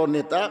সবচাইতে বড়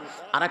নেতা,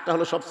 আর একটা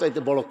হলো সবচাইতে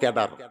বড়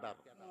ক্যাডার।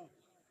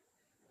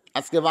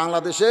 আজকে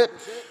বাংলাদেশে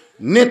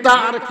নেতা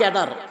আর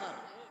ক্যাডার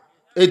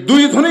এই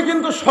দুই ধনে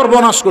কিন্তু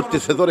সর্বনাশ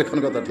করতেছে। তোর এখন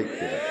কথা ঠিক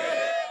কিনা?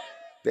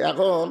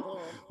 এখন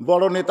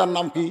বড় নেতার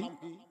নাম কি?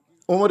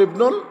 ওমর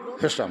ইবনুল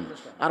হেশাম।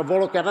 আর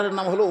বড় ক্যাডারের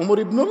নাম হলো ওমর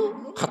ইবনুল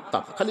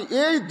খাত্তাব। খালি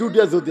এই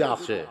দুটা যদি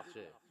আসে,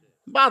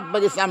 বাদ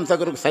বাকি চামচা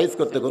করে সাইজ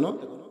করতে কোনো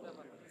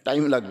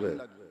টাইম লাগবে।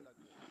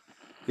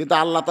 কিন্তু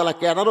আল্লাহ তাআলা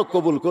ক্যাডারও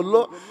কবুল করলো,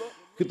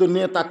 কিন্তু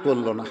নেতা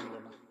করলো না।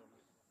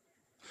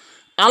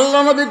 আল্লাহ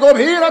নবী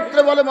গভীর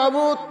রাত্রে বলে,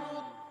 মাবুদ,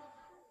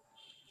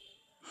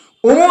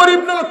 ওমর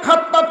ইবনুল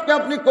খাত্তাবকে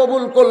আপনি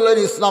কবুল করলেন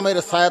ইসলামের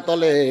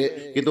ছায়াতলে,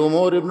 কিন্তু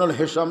ওমর ইবনুল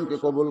হেশামকে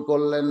কবুল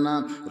করলেন না।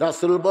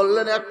 রাসূল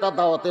বললেন, একটা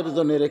দাওয়াতের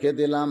জন্য রেখে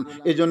দিলাম।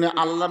 এই জন্য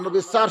আল্লাহ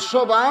নবী 400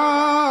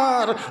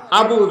 বার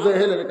আবু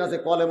জেহেলের কাছে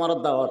কলেমার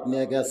দাওয়াত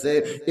নিয়ে গেছে,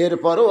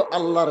 এরপরও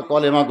আল্লাহর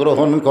কলেমা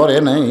গ্রহণ করে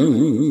নাই।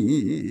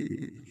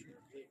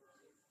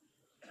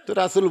 তো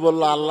রাসূল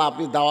বলল, আল্লাহ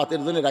আপনি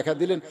দাওয়াতের জন্য রেখে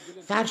দিলেন,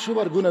 400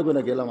 বার গুনে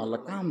গুনে গেলাম, আল্লাহ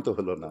কাম তো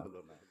হলো না।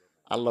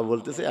 আল্লাহ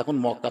বলতেছে, এখন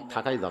মক্কা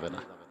থাকাই যাবে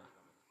না।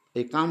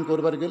 এই কাম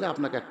করবার গেলে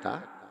আপনাকে একটা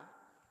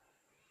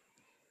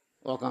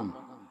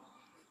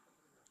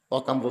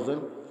অকাম বোঝেন?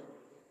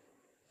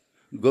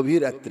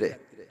 গভীর রাত্রে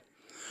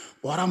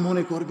ওরা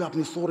মনে করবে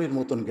আপনি চোরের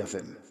মতন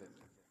গেছেন,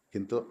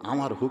 কিন্তু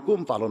আমার হুকুম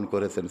পালন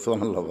করেছেন।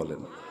 সুবহানাল্লাহ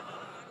বলেন।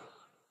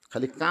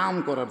 খালি কাম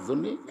করার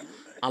জন্য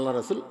আল্লাহ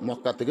রাসূল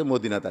মক্কা থেকে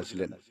মদিনাতে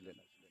আসলেন।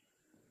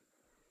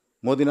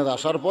 মদিনাতে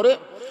আসার পরে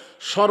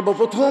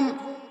সর্বপ্রথম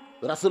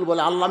রাসূল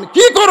বলে, আল্লাহ আমি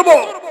কি করব?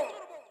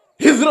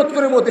 হিজরত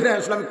করে মদিনায়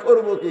আসলাম,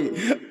 করবো কি?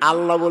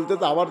 আল্লাহ বলতে,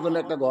 তো আমার জন্য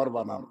একটা ঘর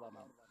বানান।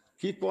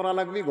 কি করা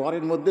লাগবে?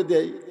 ঘরের মধ্যে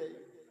দেই।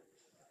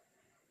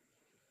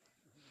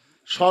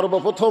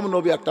 সর্বপ্রথম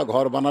নবী একটা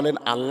ঘর বানালেন,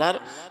 আল্লাহর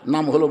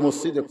নাম হলো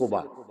মসজিদে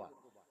কুবা,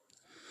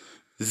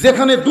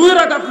 যেখানে 2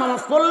 রাকাত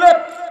নামাজ পড়লে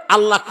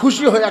আল্লাহ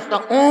খুশি হয়ে একটা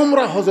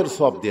উমরা হজের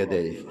সওয়াব দিয়ে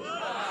দেয়।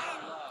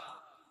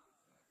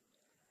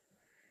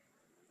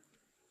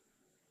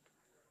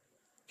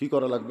 কি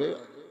করা লাগবে?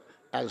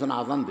 একজন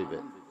আযান দিবে,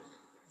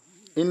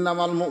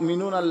 ইন্নামাল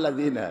মুমিনুনা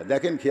আল্লাযিনা,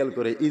 দেখেন খেয়াল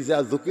করে, ইজা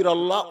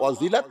যুকিরাল্লাহ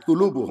ওয়াজিলাত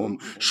কুলুবুহুম,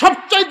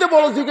 সবচাইতে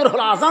বড় জিকির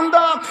হলো আযান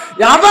দেওয়া।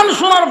 এই আযান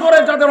শোনার পরে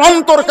যাদের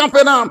অন্তর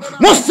কাঁপে না,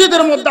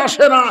 মসজিদের মধ্যে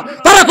আসে না,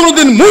 তারা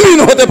কোনোদিন মুমিন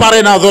হতে পারে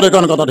না। জোরে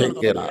কোন কথা ঠিক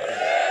কিনা?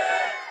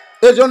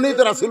 এজন্যই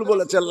তো রাসূল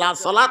বলেছে, লা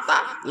সালাতা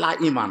লা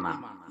ঈমানা,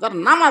 যার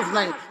নামাজ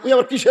নাই ওই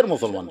আবার কিসের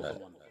মুসলমান হয়?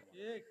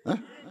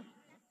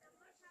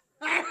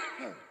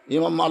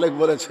 ইমাম মালিক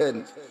বলেছেন,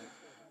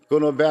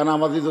 কোন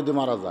বেনামাজি যদি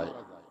মারা যায়,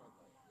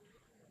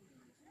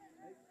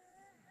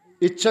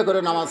 ইচ্ছা করে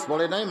নামাজ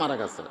পড়ে নাই, মারা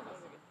গেছে,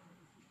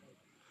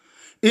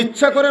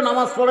 ইচ্ছা করে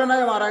নামাজ পড়ে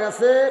নাই, মারা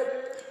গেছে,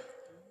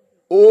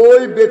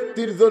 ওই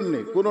ব্যক্তির জন্য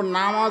কোন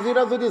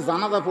নামাজিরা যদি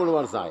জানাজা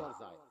পড়বার চায়,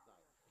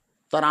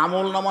 তার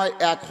আমল নামায়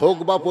 1 হোক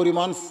বা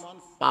পরিমাণ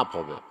পাপ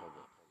হবে।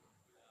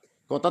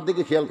 কথার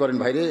দিকে খেয়াল করেন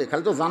ভাইরে,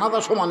 খালি তো জানাজা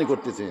সমানই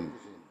করতেছেন,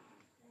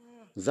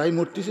 যাই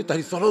মরতেছি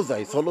তাই চলো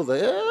যাই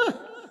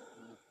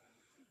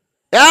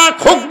 1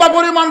 হোক বা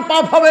পরিমাণ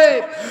পাপ হবে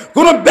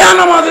কোন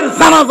বেনামাজির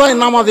জানাজায়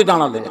নামাজি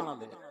দাঁড়ালে।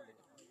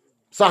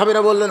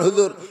 সাহাবীরা বললেন,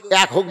 হুজুর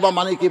 1 হোক বা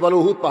মানে কি? বলে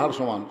উহুদ পাহাড়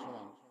সমান।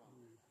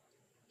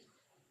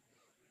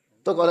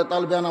 তো বলে,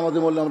 তাহলে বেনামাজি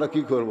বললে আমরা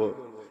কি করব?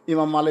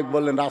 ইমাম মালিক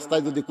বললেন,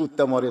 রাস্তায় যদি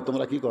কুত্তা মরে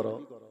তোমরা কি করো?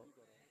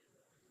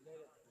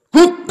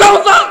 কুত্তাও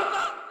তা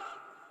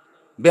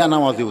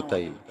বেনামাজি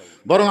উতাই।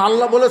 বরং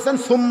আল্লাহ বলেছেন,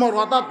 সুম্মা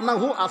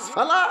রাদাতনাহু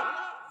আসফালা,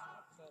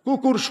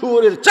 কুকুর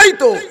শুয়োরের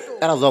চাইতো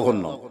এরা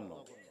জঘন্য।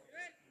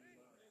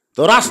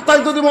 তো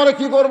রাস্তায় যদি মরে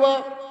কি করব?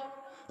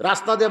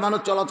 রাস্তা দিয়ে মানুষ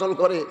চলাচল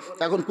করে,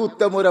 এখন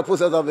কুত্তা মরে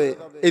পচে যাবে,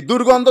 এই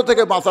দুর্গন্ধ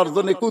থেকে বাঁচার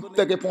জন্য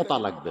কুত্তাকে পোঁতা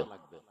লাগবে।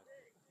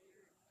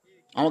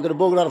 আমাদের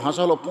বগুড়ার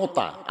ভাষা হলো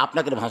পোঁতা,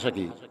 আপনাদের ভাষা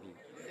কি?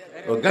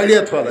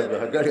 গাড়িয়া থোয়া লাগবে,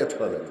 গাড়িয়া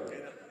থোয়া লাগবে।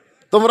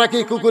 তোমরা কি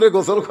কুকুরে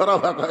গোসল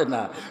করাবা কয়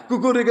না?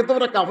 কুকুরকে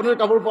তোমরা কাপড়ের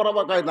কাপড়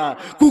পরাবা কয় না?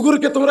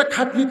 কুকুরকে তোমরা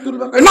খাটনি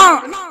তুলবা কয় না?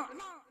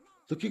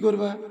 তো কি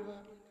করবা?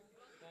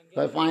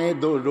 পায়ে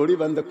দড়ি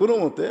বাঁধে কোনো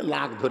মতে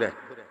লাখ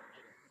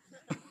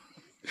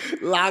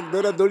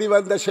ধরে দড়ি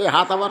বাঁধে, সে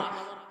হাত আবার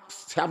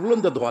স্যাবলন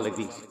দিয়ে ধোয়া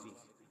লেগে।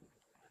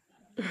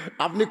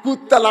 আপনি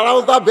কুত্তা লড়াও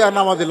তা,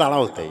 বেনামাজি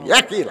লড়াও তাই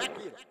একই।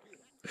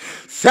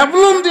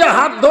 স্যাবলন দিয়ে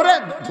হাত ধরে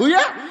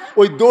ধুয়ে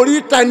ওই দড়ি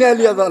টাইনে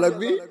নিয়ে যাওয়া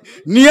লাগবে,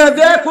 নিয়ে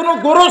যায় কোনো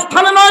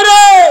গোরস্থানে নয়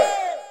রে,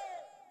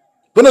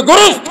 কোনো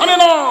গোরস্থানে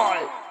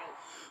নয়।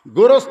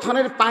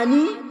 গোরস্থানের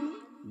পানি,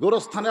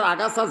 গোরস্থানের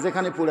আগাছা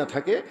যেখানে পড়ে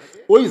থাকে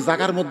ওই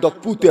জায়গার মধ্যে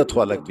পুঁতিয়া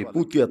থোয়া লাগবে,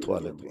 পুঁতিয়া থোয়া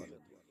লাগবে।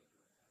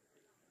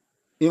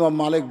 ইমাম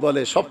মালিক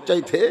বলে,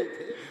 সবচাইতে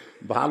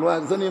ভালো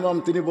একজন ইমাম,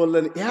 তিনি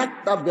বললেন,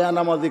 একটা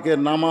বেনামাজিকে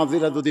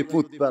নামাজিরা যদি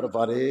পুঁতবার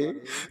পারে,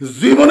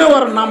 জীবনে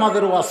আর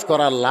নামাজের ওয়াজ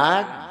করা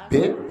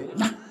লাগবে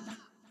না।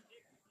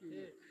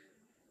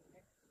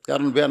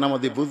 কারণ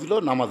বেনামাজি বুঝলো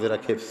নামাজেরা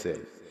খেপছে,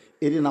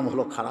 এরই নাম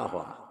হলো খাড়া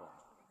হওয়া,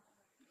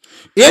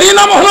 এরই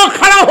নাম হলো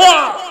খাড়া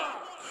হওয়া।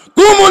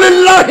 কুমু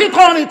লিল্লাহি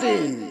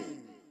কানিতিন।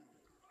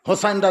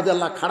 হোসাইন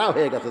রাদিয়াল্লাহু খাড়া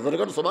হয়ে গেছে,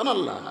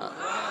 সুবহানাল্লাহ।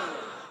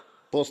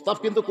 প্রস্তাব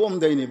কিন্তু কম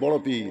দেয়নি বড়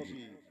পীর,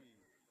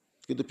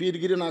 কিন্তু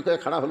পীরগিরি না করে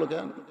খাড়া হলো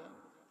কেন?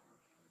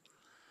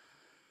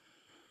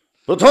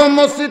 প্রথম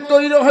মসজিদ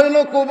তৈরি হইল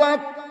কুবা,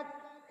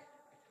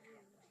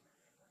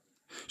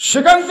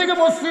 সেখান থেকে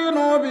মসজিদ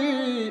নববী,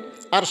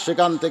 আর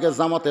সেখান থেকে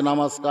জামাতে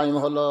নামাজ কায়েম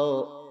হলো।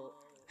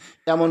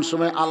 এমন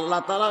সময়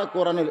আল্লাহ তাআলা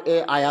কোরআনের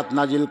এই আয়াত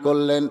নাজিল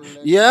করলেন,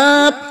 ইয়া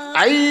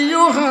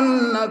আইয়ুহান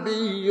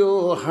নাবিয়্যু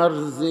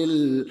হারজিল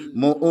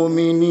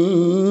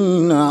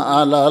মুমিনিনা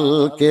আলাল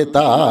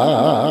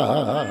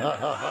কিতাব।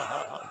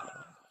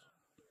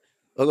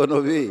 ওগো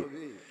নবী,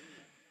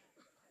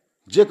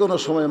 যে কোনো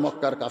সময়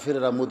মক্কার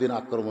কাফেরেরা মদিনা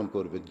আক্রমণ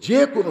করবে, যে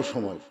কোনো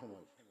সময়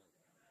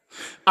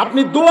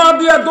আপনি দোয়া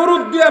দিয়া,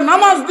 দরুদ দিয়া,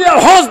 নামাজ দিয়া,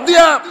 হজ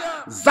দিয়া,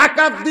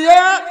 যাকাত দিয়া,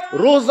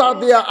 রোজা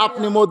দিয়া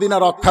আপনি মদিনা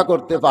রক্ষা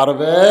করতে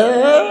পারবে।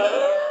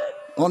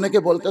 অনেকে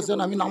বলতেছেন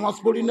আমি নামাজ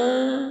পড়ি না।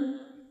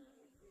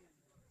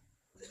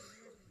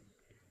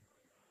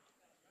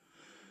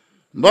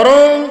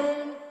 বরং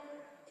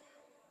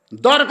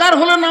দরকার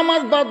হলে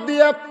নামাজ বাদ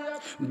দিয়া,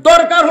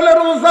 দরকার হলে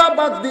রোজা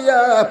বাদ দিয়া,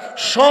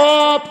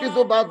 সব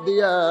কিছু বাদ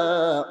দিয়া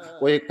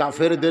ওই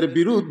কাফেরদের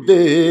বিরুদ্ধে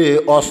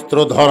অস্ত্র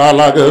ধরা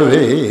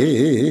লাগবে।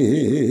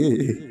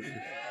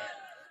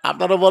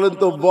 আপনারা বলেন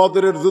তো,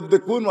 বদরের যুদ্ধে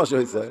কোন মাসে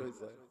হয়েছে?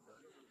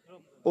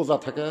 ওজা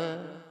থাকে।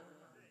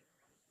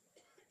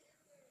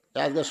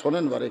 আজকে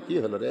শোনেন বারে কি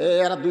হলো রে,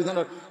 এরা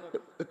দুইজনের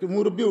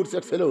মুরব্বী উঠছে,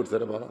 ছেলে উঠছে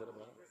রে বাবা।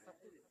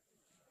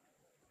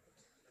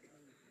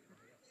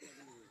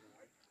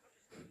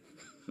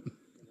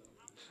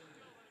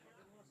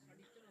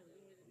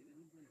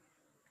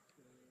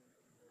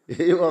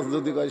 এই ওয়াজ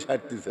যদি কয়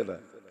সারতিছে না।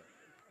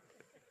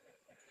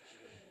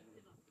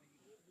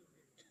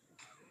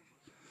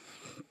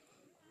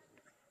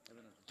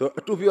 তো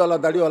টুপিওয়ালা,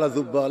 দাড়িওয়ালা,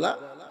 জুব্বাওয়ালা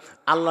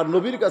আল্লাহ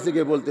নবীর কাছে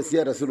গিয়ে বলতেছি,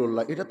 ইয়া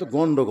রাসূলুল্লাহ, এটা তো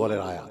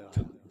গন্ডগোলের আয়াত।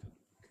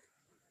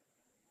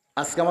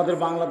 আজকে আমাদের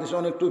বাংলাদেশে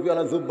অনেক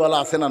টুপিওয়ালা, জুব্বাওয়ালা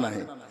আছে না নাই?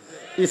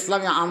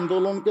 ইসলামী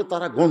আন্দোলনকে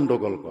তারা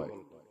গন্ডগোল কয়।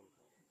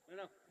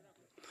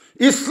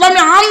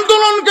 ইসলামী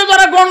আন্দোলনকে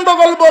যারা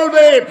গন্ডগোল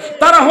বলবে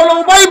তারা হলো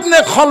উবাই ইবনে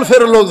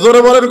খলফের লোক।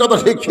 জোরে বলেন কথা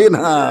ঠিক কি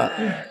না?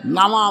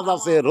 নামাজ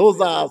আছে,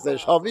 রোজা আছে,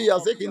 সবই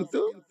আছে,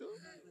 কিন্তু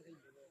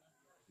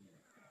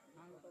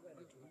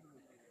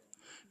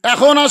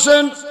এখন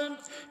আসেন,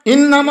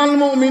 ইন্নামাল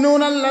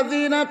মুমিনুনা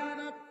আল্লাযীনা,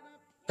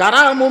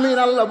 কারা মুমিন?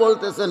 আল্লাহ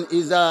বলতেছেন,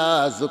 ইজা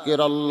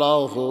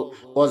যুকিরাল্লাহু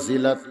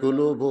ওয়াজিলাত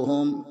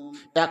কুলুবুহুম।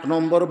 এক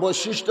নম্বর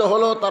বৈশিষ্ট্য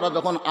হলো তারা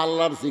যখন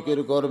আল্লাহর জিকির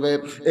করবে,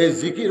 এই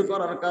জিকির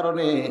করার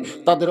কারণে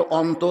তাদের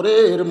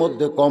অন্তরের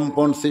মধ্যে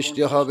কম্পন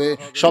সৃষ্টি হবে।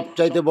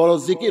 সবচাইতে বড়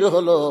জিকির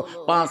হলো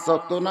 5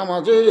 ওয়াক্ত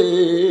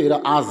নামাজের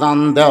আজান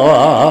দেওয়া।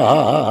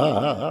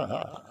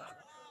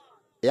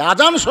 এই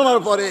আজান শোনার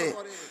পরে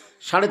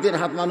 3.5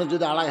 হাত মানুষ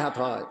যদি 2.5 হাত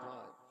হয়,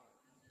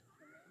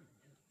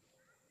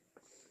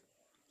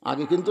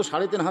 আগে কিন্তু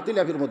 3.5 হাতই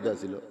ল্যাপের মধ্যে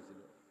আছিল,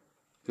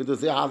 কিন্তু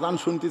যে আজান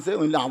শুনতেছে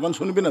ওই আজান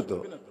শুনবি না তো,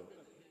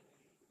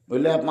 ওই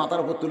ল্যাপ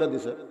মাথার উপর তুলে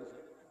দিছে।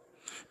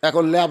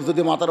 এখন ল্যাপ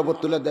যদি মাথার উপর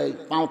তুলে দেয়,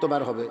 পাও তো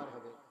বের হবে,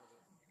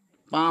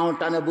 পাও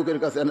টানে বুকের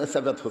কাছে এনে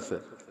সেবাত হচ্ছে,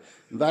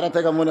 বেড়া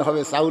থেকে মনে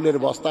হবে চাউলের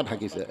বস্তা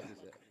ঢাকিছে,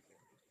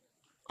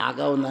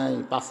 আগাও নাই,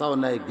 পাশাও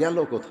নাই, গেল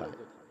কোথায়?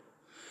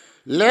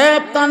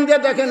 ল্যাপ টান দিয়ে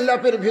দেখেন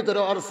ল্যাপের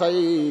ভিতরে ওর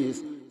সাইজ,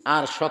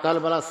 আর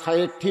সকালবেলা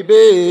সাইড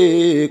ঠিবে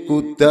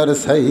কুত্তার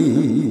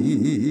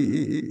সাইজ।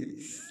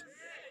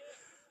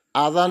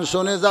 আজান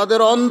শুনে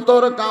যাদের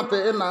অন্তর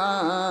কাঁপে না,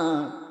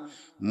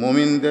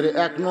 মুমিনদের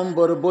 1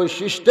 নম্বর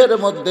বৈশিষ্ট্যের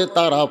মধ্যে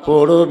তারা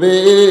পড়বে।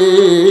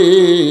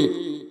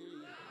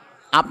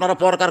 আপনারা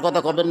পরকার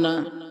কথা কবেন না?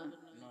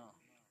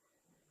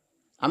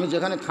 আমি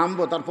যেখানে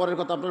থামবো তারপরের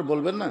কথা আপনারা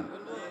বলবেন না?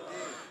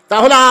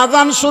 তাহলে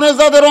আজান শুনে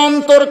যাদের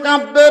অন্তর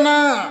কাঁপবে না,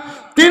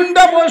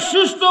 3টা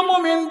বৈশিষ্ট্য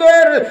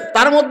মুমিনদের,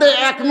 তার মধ্যে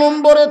 1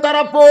 নম্বরে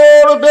তারা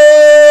পড়বে।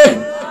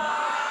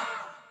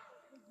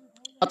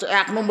 আচ্ছা,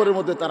 1 নম্বরের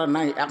মধ্যে তারা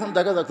নাই, এখন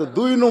দেখা যাচ্ছে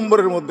 2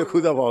 নম্বরের মধ্যে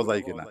খুঁজে পাওয়া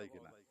যায় কিনা।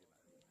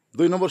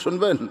 2 নম্বর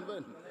শুনবেন,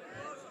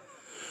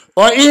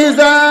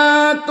 ওয়াইযা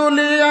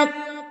তুলিয়াত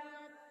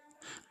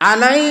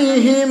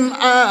আলাইহিম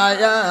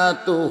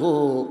আয়াতুহু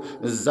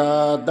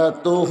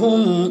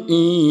যাদাতুহুম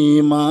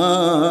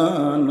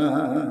ঈমানা।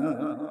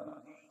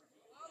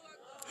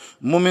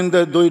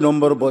 মুমিনদের 2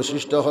 নম্বর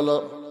বৈশিষ্ট্য হলো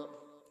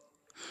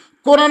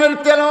কোরআনের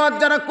তেলাওয়াত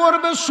যারা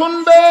করবে,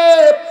 শুনবে,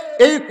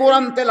 এই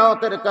কোরআন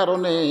তেলাওয়াতের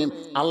কারণে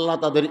আল্লাহ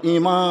তাদের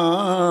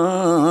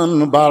ঈমান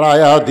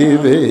বাড়ায়া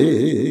দিবে,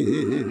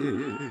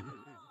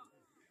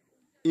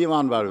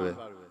 ঈমান বাড়বে।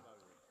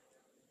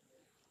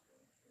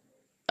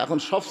 এখন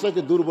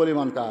সবচেয়ে দুর্বল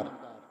ঈমান কার?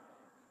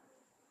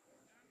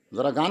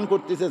 যারা গান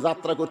করতেছে,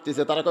 যাত্রা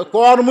করতেছে, তারা কয়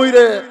কর্মই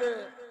রে,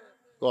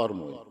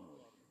 কর্মই।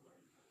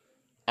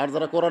 আর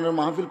যারা কোরআনের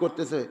মাহফিল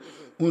করতেছে,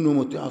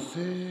 অনুমতি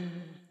আছে,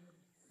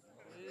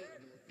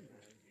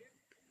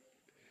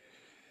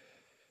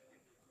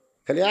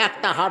 খালি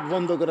একটা হাট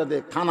বন্ধ করে দে,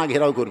 থানা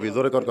ঘেরাও করবি।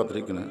 জোরে কর কথা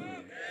ঠিক না?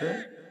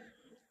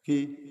 কি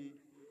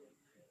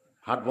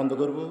হাট বন্ধ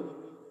করবো?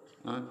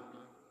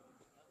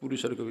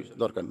 পুলিশের কবি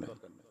দরকার নেই।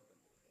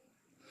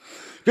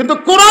 কিন্তু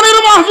কোরআনের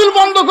মাহফিল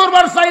বন্ধ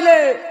করবার চাইলে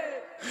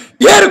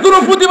এর কোনো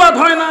প্রতিবাদ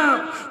হয় না।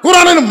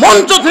 কোরআনের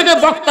মঞ্চ থেকে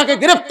বক্তাকে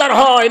গ্রেফতার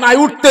হয় না,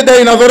 উঠতে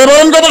দেয় না। ধরে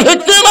বলেন কথা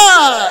ঠিক না?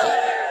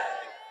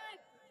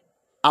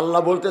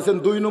 আল্লাহ বলতেছেন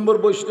 2 নম্বর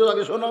বৈশিষ্ট্য,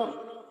 আগে শোনো।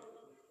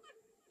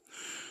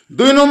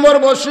 2 নম্বর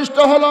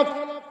বৈশিষ্ট্য হলো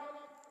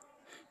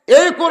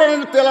এই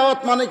কোরআনের তেলাওয়াত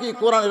মানে কি?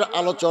 কোরআনের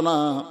আলোচনা।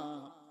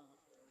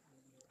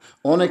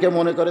 অনেকে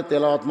মনে করে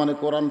তেলাওয়াত মানে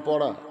কোরআন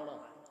পড়া।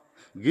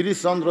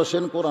 গিরিশচন্দ্র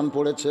সেন কোরআন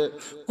পড়েছে,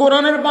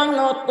 কোরআনের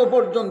বাংলা অর্থ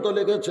পর্যন্ত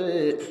লিখেছে,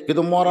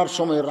 কিন্তু মরার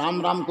সময় রাম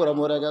রাম করে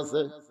মরে গেছে।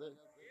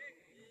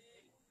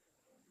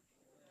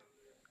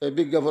 এই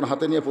বিজ্ঞাপন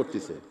হাতে নিয়ে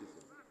পড়তেছে,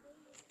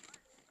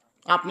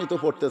 আপনি তো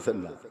পড়তেছেন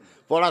না।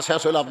 পড়া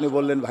শেষ হলে আপনি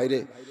বললেন, ভাইরে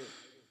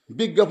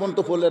বিজ্ঞাপন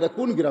তো পড়লে এটা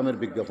কোন গ্রামের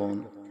বিজ্ঞাপন?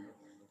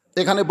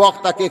 এখানে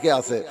বক্তা কে কে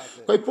আছে?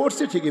 কই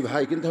পড়ছি ঠিকই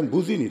ভাই, কিন্তু আমি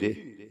বুঝিনি রে।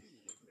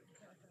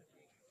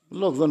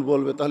 লোকজন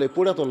বলবে, তাহলে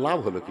পড়ে তো লাভ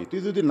হলো কি?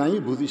 তুই যদি নাই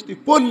বুঝিস তুই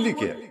পড়লি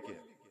কে?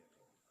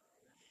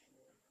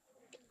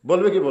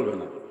 বলবে কি বলবে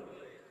না?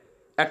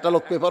 একটা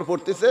লোক পেপার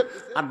পড়তেছে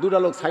আর 2টা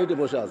লোক সাইডে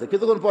বসে আছে,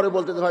 কিছুক্ষণ পরে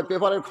বলতেছে, ভাই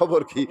পেপারের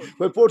খবর কি?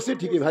 ওই পড়ছি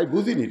ঠিকই ভাই,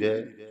 বুঝিনি রে।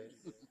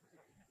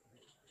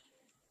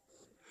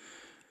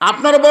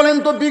 আপনারা বলেন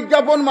তো,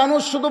 বিজ্ঞাপন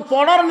মানুষ শুধু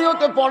পড়ার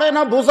নিয়তে পড়ে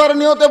না বোঝার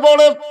নিয়তে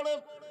পড়ে?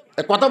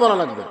 কথা বলা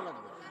লাগবে।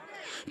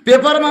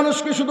 পেপার মানুষ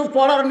কি শুধু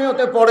পড়ার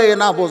নিয়তে পড়ে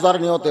না বোঝার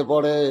নিয়তে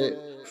পড়ে?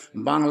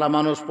 বাংলা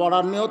মানুষ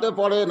পড়ার নিয়তে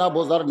পড়ে না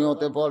বোঝার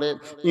নিয়তে পড়ে?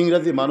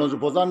 ইংরেজি মানুষ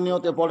বোঝার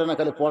নিয়তে পড়ে না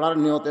খালি পড়ার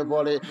নিয়তে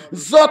পড়ে?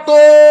 যত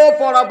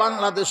পড়া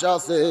বাংলাদেশে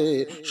আছে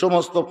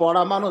সমস্ত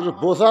পড়া মানুষ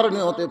বোঝার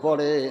নিয়তে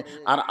পড়ে।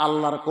 আর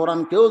আল্লাহর কোরআন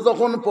কেউ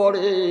যখন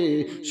পড়ে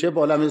সে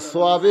বলে আমি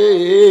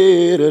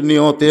সওয়াবের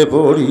নিয়তে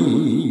পড়ি।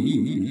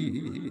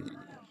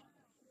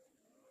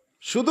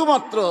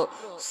 শুধুমাত্র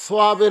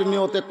সওয়াবের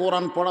নিয়তে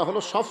কোরআন পড়া হলো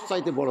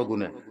সবচাইতে বড়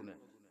গুনাহ।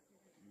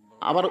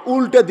 আবার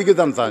উল্টা দিকে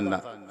যান চান না,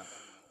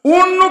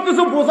 অন্য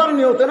কিছু বোঝার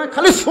নিয়তে না,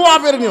 খালি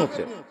সওয়াবের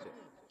নিয়তে,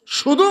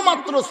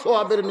 শুধুমাত্র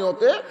সওয়াবের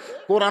নিয়তে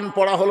কোরআন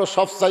পড়া হলো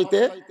সবচাইতে,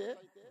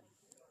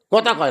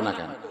 কথা কয় না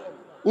কেন,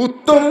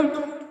 উত্তম।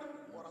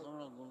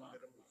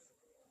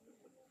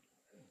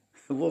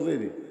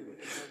 বুঝিনি?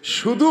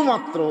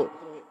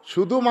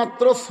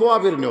 শুধুমাত্র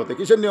সওয়াবের নিয়তে।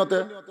 কিসের নিয়তে?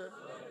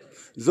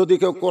 যদি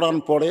কেউ কোরআন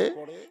পড়ে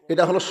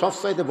এটা হলো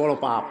সবচাইতে বড়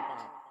পাপ,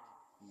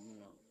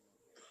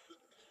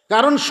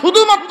 কারণ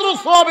শুধুমাত্র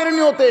সওয়াবের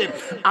নিয়তে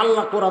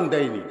আল্লাহ কোরআন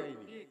দেয়নি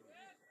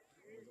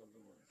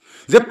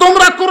যে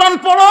তোমরা কোরআন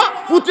পড়ো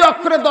প্রতি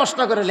অক্ষরে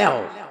 10টা করে লেও।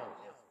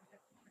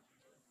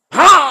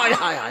 হায়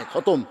হায় হায়,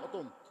 খতম।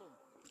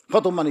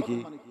 খতম মানে কি?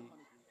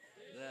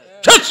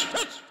 শেষ।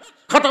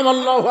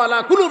 খাতামাল্লাহু আলা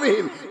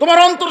কুলুবিহিম, তোমার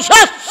অন্তর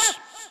শেষ।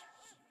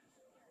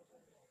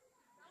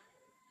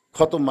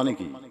 খতম মানে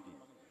কি?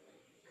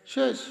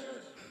 শেষ।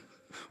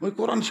 ওই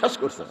কোরআন শেষ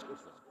করছে।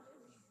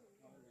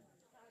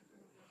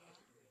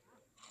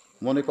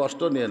 মনে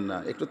কষ্ট নেন না,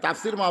 একটু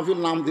তাফসির মাহফিল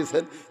নাম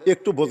দিয়েছেন,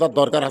 একটু বোঝার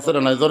দরকার আছে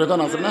না?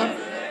 জোরেখন আছে না?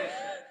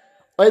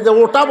 ওই যে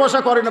ওটা বসা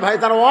করে না ভাই,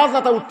 তার ওয়াজ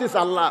আতা উঠতেছে,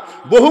 আল্লাহ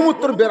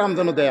বহুমূত্র বেরাম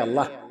যেন দেয়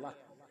আল্লাহ।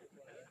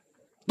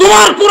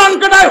 তোমার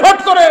কোরআনকে ডাইভার্ট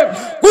করে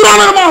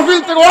কোরআনের মাহফিল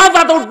থেকে ওয়াজ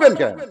আতা উঠবেন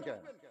কেন?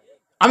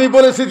 আমি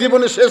বলেছি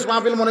জীবনের শেষ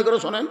মাহফিল মনে করে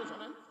শোনেন।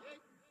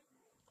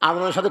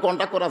 আপনার সাথে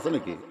কন্ট্যাক্ট করা আছে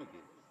নাকি?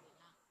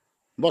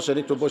 বসেন,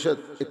 একটু বসে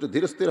একটু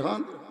ধীর স্থির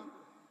হন,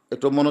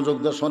 একটু মনোযোগ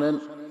দিয়ে শোনেন।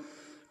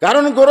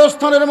 কারণ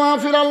গোরস্থানের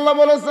মাহফিল আল্লাহ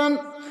বলেছেন,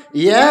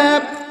 ইয়া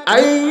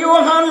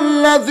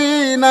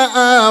আইয়ুহাল্লাযীনা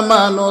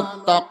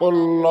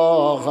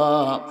আমানুত্তাকুল্লাহা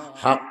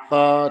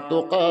হাক্কা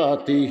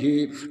তুকাতিহি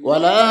ওয়া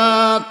লা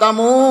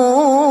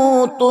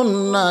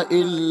তামুতুন্না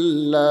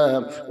ইল্লা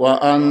ওয়া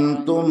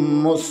আনতুম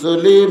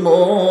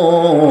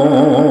মুসলিমুন।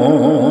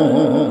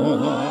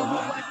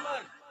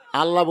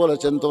 আল্লাহ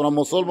বলেছেন তোমরা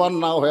মুসলমান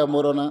না হয়ে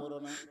মরো না।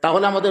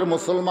 তাহলে আমাদের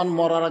মুসলমান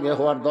মরার আগে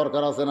হওয়ার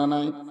দরকার আছে না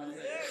নাই?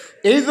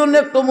 এই জন্য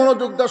একটু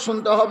মনোযোগ দিয়ে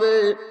শুনতে হবে।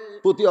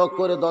 প্রতি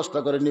অক্ষরে 10টা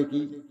করে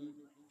নেকি।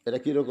 এটা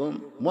কিরকম?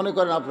 মনে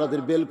করেন আপনাদের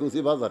বেলকুচি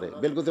বাজারে,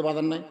 বেলকুচি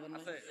বাজার নাই,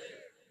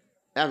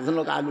 একজন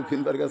লোক আলু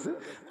কিনবার গেছে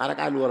আর এক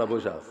আলুওয়ালা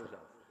বসে আছে।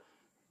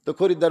 তো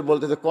খরিদ্দার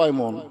বলতেছে কয়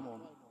মন?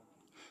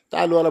 তা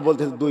আলুওয়ালা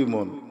বলতেছে 2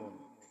 মন।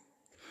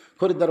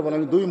 খরিদ্দার বলে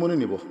আমি 2 মনই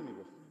নিব।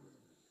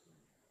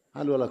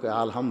 আলুওয়ালা কয়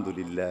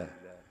আলহামদুলিল্লাহ,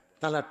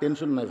 তাহলে আর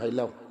টেনশন নাই ভাই,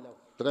 লাও।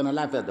 তো কেন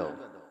লাফে দাও।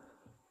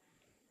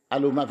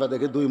 আলু মাপা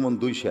দেখে 2 মন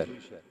 2 সের।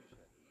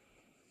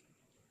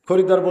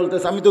 খরিদ্দার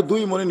বলতেছে আমি তো 2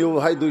 মনই নেবো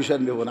ভাই, 2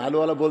 সের নেবো না।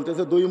 আলুওয়ালা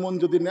বলতেছে 2 মন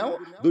যদি নেও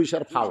 2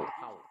 সের ফাও,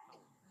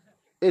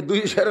 এই 2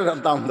 সেরের আর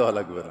দাম দেওয়া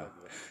লাগবে না।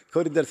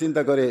 খরিদ্দার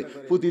চিন্তা করে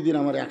প্রতিদিন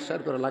আমার 1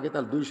 সের করে লাগে,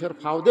 তাহলে 2 সের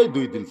ফাও দেয়,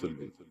 2 দিন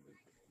চলবে।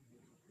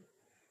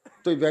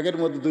 তো ওই ব্যাগের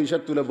মধ্যে 2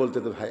 সের তুলে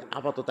বলতেছে ভাই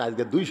আপাতত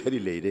আজকে 2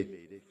 সেরই লেই রে,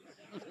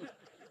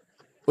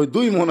 ওই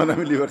 2 মন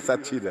আমি লিভার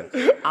চাচ্ছি না।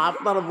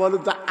 আপনারা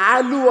বলেন যে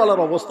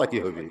আলুওয়ালার অবস্থা কি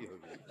হবে?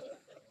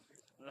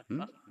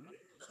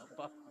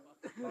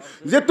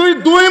 যে তুই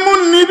 2 মন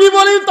নিবি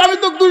বলেই তো আমি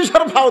তো 2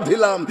 সের ফাও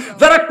দিলাম।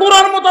 যারা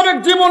কোরআন মোতাবেক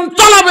জীবন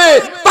চালাবে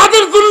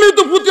তাদের জন্যই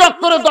তো প্রতি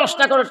অক্ষরে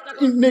 10টা করে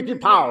নেকি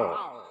ফাও।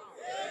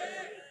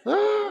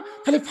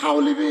 খালি ফাও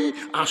নিবি,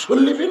 আসল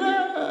নিবি না।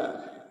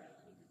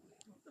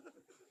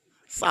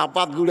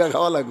 চাপাত গুড়া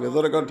খাওয়া লাগবে,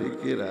 তোর ঠিক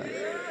কি না?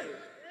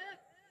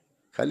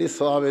 খালি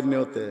সওয়াবের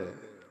নিয়তে।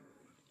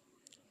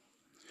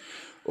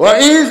 ওয়া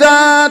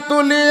ইযা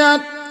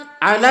তুলিয়াত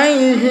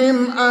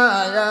আলাইহিম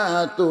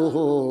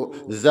আয়াতুহু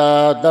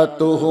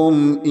যাদাতুহুম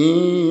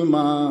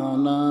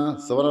ঈমানা।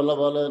 সুবহানাল্লাহ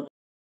বলেন।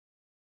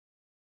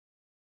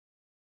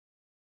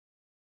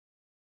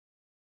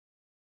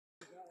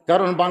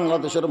 কারণ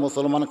বাংলাদেশের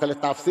মুসলমান খালি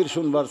তাফসির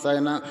শুনবার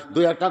চায় না,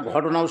 দুই একটা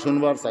ঘটনাও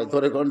শুনবার চায়।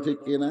 ধরে কোন ঠিক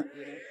কিনা?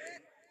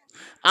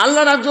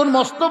 আল্লাহর একজন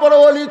মস্ত বড়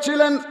ওলি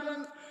ছিলেন,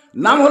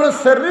 নাম হলো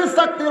সেররি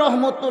সাক্তি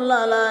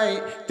রহমতুল্লাহ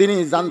আলাই।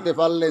 তিনি জানতে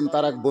পারলেন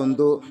তার এক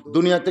বন্ধু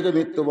দুনিয়া থেকে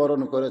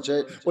মৃত্যুবরণ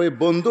করেছে। ওই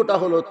বন্ধুটা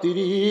হলো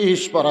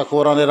 30 পারা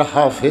কোরআনের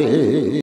হাফেজ।